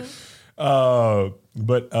Studio. to.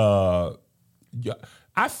 Yeah,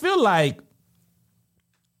 I feel like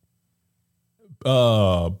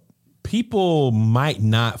people might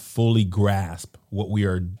not fully grasp what we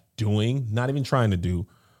are doing, not even trying to do,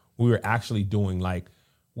 we are actually doing. Like,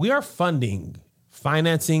 we are financing,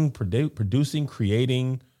 producing,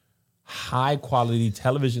 creating high quality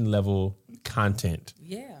television level content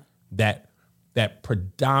Yeah. that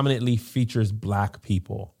predominantly features Black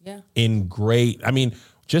people. Yeah. In great, I mean,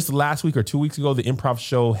 just last week or 2 weeks ago, the Improv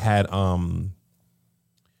show had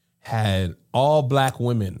all Black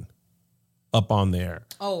women up on there.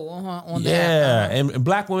 Oh, on Yeah, that. and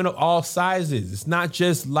Black women of all sizes. It's not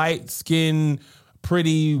just light skinned,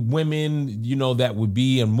 pretty women, you know, that would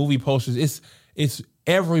be in movie posters. It's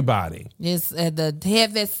everybody. It's the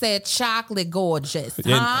heavy set chocolate gorgeous. And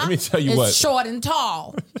Huh? let me tell you it's what. short and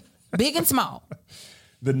tall, big and small.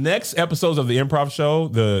 The next episodes of the Improv show,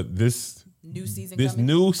 this New season. this coming.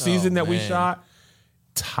 new season that we man. shot,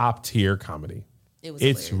 top tier comedy.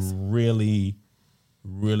 It's hilarious. really,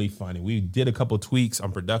 really funny. We did a couple tweaks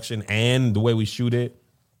on production and the way we shoot it.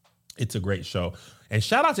 It's a great show. And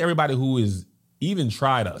shout out to everybody who is even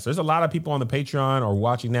tried us. There's a lot of people on the Patreon or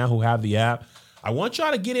watching now who have the app. I want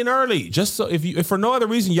y'all to get in early, just so if for no other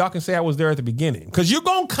reason, y'all can say I was there at the beginning, because you're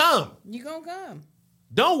gonna come. You gonna come?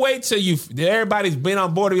 Don't wait till everybody's been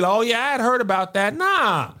on board to be like, oh yeah, I had heard about that.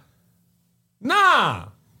 Nah.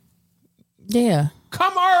 Yeah.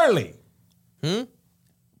 Come early.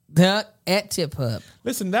 At Tip Hub.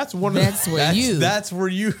 Listen, that's one of That's where you That's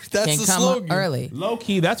the can come slogan. early. low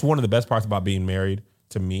key. That's one of the best parts about being married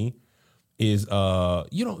to me is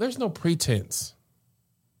there's no pretense.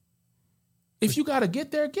 If you gotta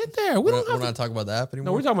get there, get there. We're not talking about the app anymore.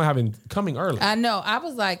 No, we're talking about coming early. I know. I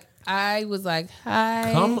was like,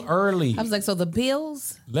 hi. Come early. I was like, so the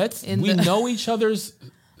bills? We know each other's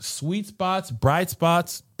sweet spots, bright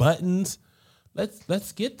spots, buttons.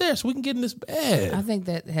 Let's get there so we can get in this bed. I think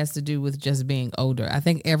that has to do with just being older. I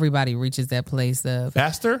think everybody reaches that place of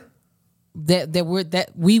Faster? that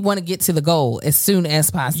we want to get to the goal as soon as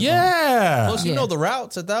possible. Yeah. Plus, you know the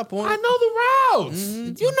routes at that point. I know the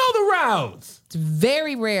routes. You know the routes. It's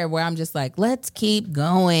very rare where I'm just like, let's keep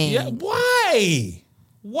going. Yeah. Why?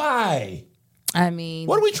 Why? I mean,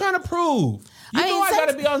 What are we trying to prove? I mean, got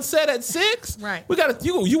to be on set at 6. Right. We got to.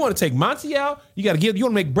 You want to take Monty out? You got to You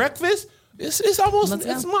want to make breakfast? It's almost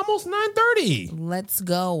 9:30. let's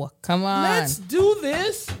go. Come on. Let's do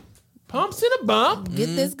this. Pumps in a bump. Get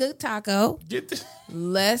this good taco. Get this.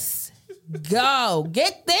 Let's go.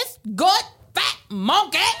 Get this good fat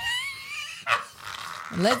monkey.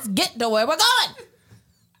 Let's get to where we're going.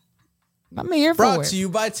 I'm here for Brought it. to you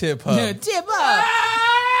by Tip Hub. Tip Hub.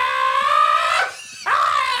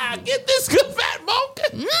 Get this good fat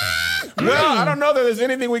monkey. Well, I don't know that there's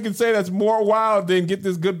anything we can say that's more wild than get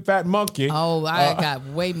this good fat monkey. Oh, I got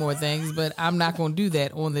way more things, but I'm not going to do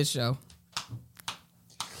that on this show.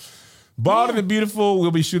 Bald and the Beautiful,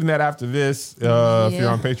 we'll be shooting that after this. If you're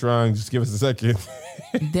on Patreon, just give us a second.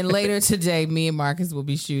 Then later today, me and Marcus will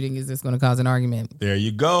be shooting. Is this going to cause an argument? There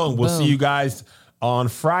you go. And we'll see you guys on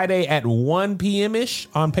Friday at 1 p.m.-ish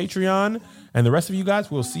on Patreon. And the rest of you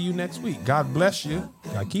guys, we'll see you next week. God bless you.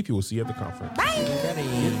 God keep you. We'll see you at the conference. Bye.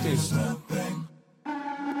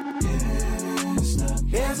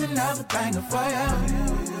 Here's another banger for you.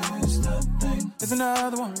 Here's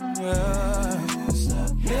another one. Yeah.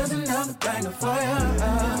 Here's another banger for you.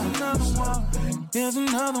 Here's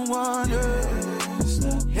another one. Yeah.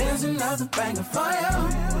 Here's another banger for you.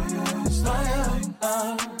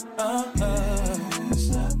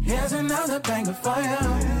 Here's another banger for you.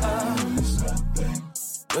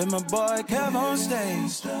 With my boy Kev on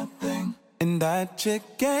stage. And that chick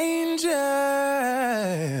Angel.